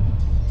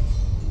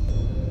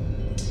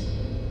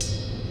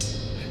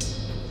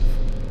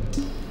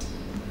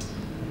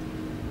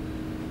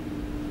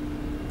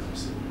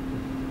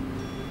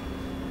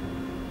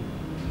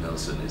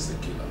 Nelson is the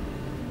killer.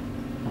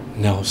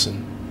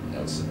 Nelson.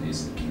 Nelson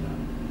is the killer.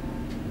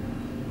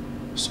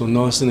 So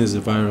Nelson is the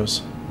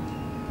virus.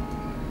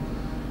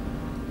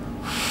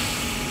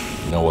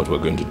 You know what we're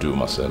going to do,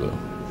 Marcelo?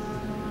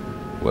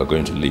 We're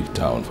going to leave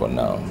town for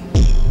now.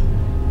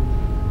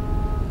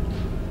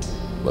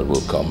 But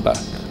we'll come back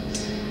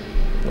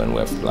when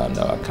we've planned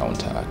our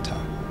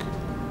counterattack.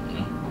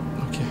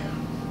 Okay.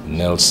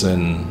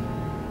 Nelson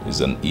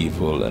is an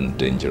evil and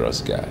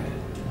dangerous guy.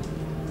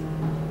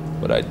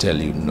 But I tell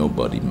you,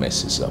 nobody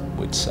messes up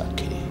with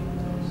sake.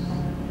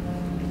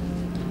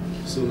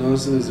 So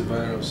Nelson is the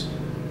virus.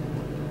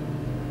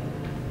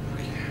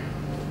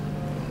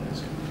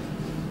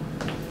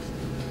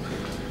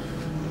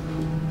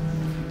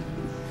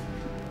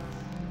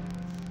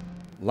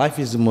 Life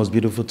is the most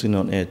beautiful thing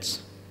on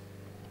earth,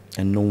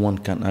 and no one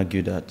can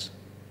argue that.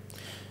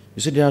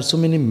 You see, there are so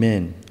many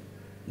men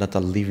that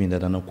are living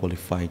that are not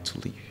qualified to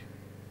live.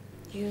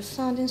 You're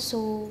sounding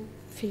so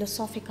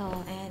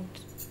philosophical, and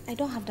I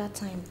don't have that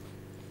time.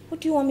 What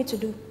do you want me to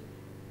do?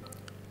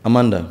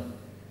 Amanda,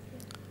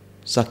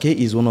 Sake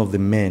is one of the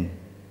men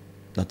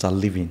that are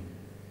living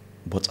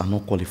but are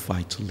not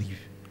qualified to live.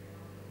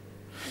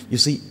 You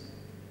see,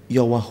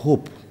 you're our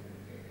hope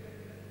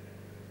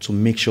to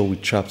make sure we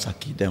trap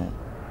Sake down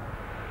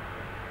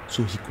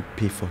so he could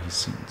pay for his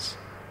sins.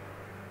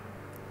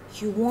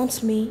 You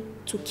want me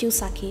to kill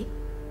Sake?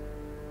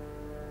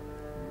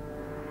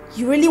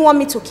 You really want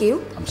me to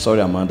kill? I'm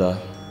sorry,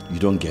 Amanda. You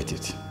don't get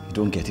it. You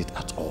don't get it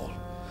at all.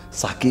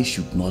 Sake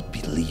should not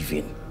be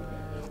living.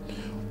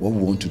 What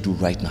we want to do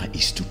right now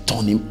is to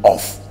turn him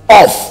off.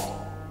 Off!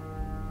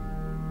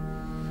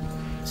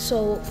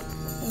 So,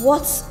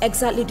 what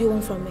exactly do you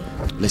want from me?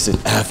 Listen,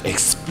 I have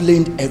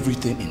explained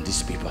everything in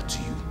this paper to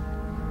you.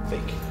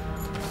 Think.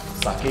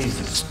 Sake is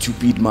the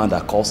stupid man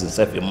that calls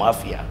himself a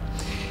mafia.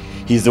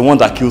 He's the one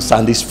that killed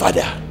Sandy's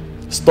father.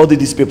 Study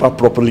this paper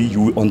properly,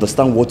 you will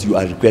understand what you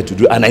are required to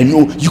do, and I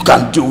know you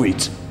can do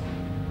it.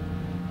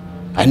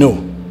 I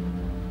know.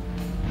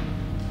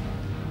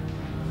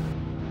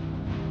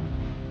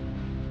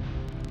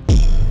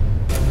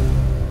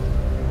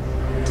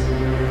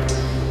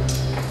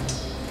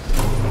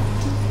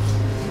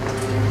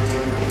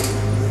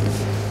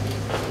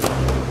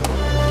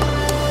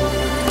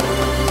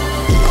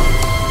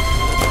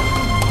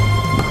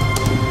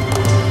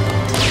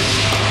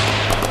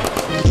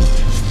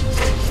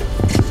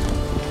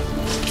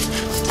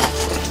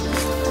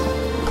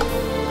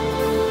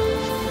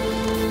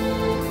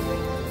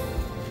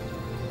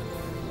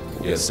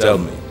 Yes, tell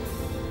me.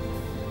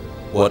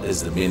 What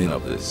is the meaning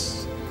of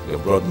this? You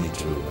brought me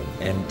to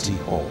an empty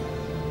hall.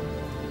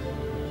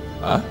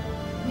 Huh?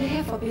 We're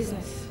here for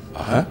business.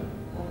 Uh-huh.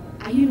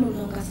 Are you no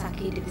longer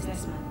Sake, the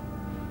businessman?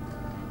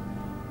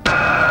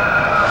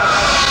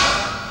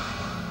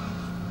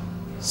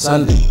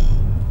 Sandy.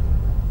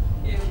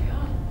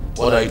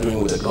 What are you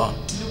doing with a gun?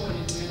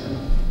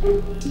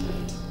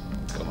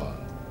 Come on.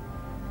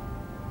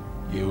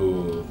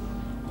 You...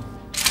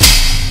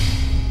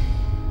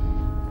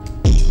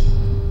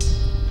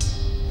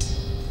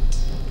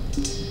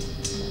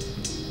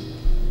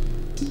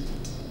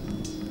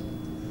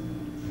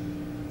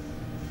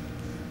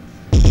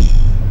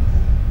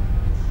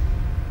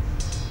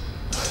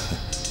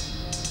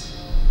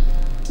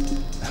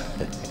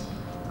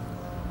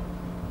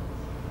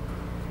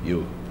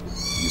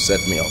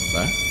 set me up,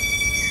 huh?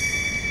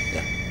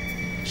 Yeah.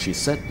 She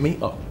set me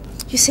up.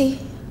 You see,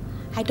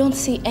 I don't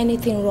see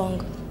anything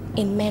wrong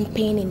in men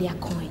paying in their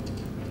coin.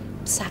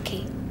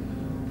 Sake.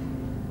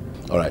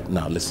 All right,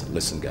 now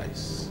listen,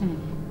 guys.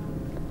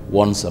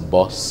 Once a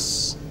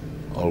boss,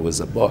 always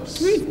a boss.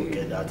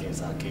 Forget that in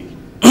Sake.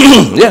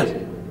 Yeah.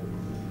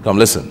 Come,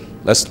 listen.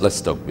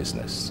 Let's talk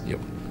business. You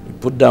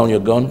put down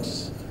your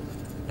guns,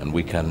 and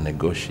we can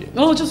negotiate.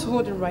 Oh, just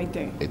hold it right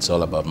there. It's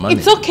all about money.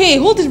 It's okay,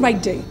 hold it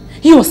right there.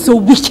 You are so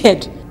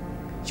wicked.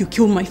 You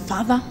killed my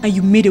father and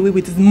you made away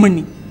with his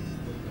money.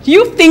 Do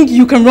you think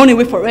you can run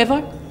away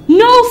forever?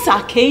 No,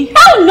 Sake.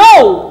 Hell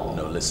no!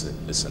 No,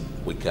 listen.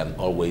 We can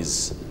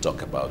always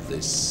talk about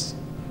this.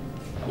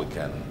 We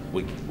can.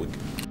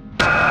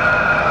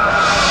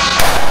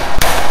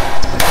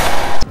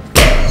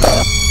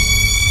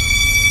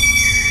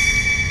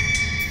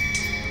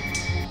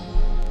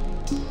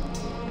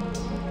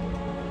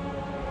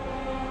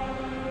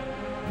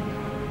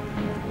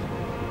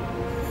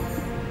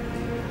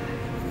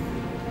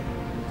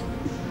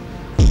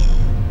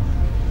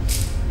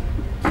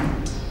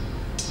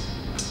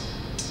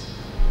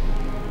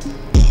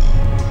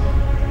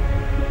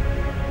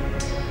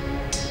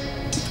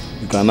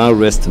 You can now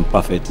rest in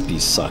perfect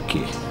peace,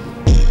 Sake.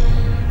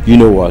 You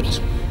know what?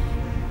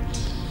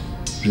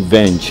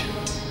 Revenge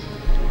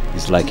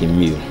is like a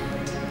meal,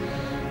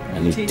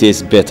 and it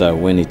tastes better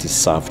when it is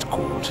served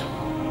cold.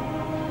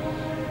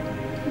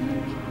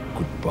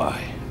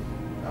 Goodbye.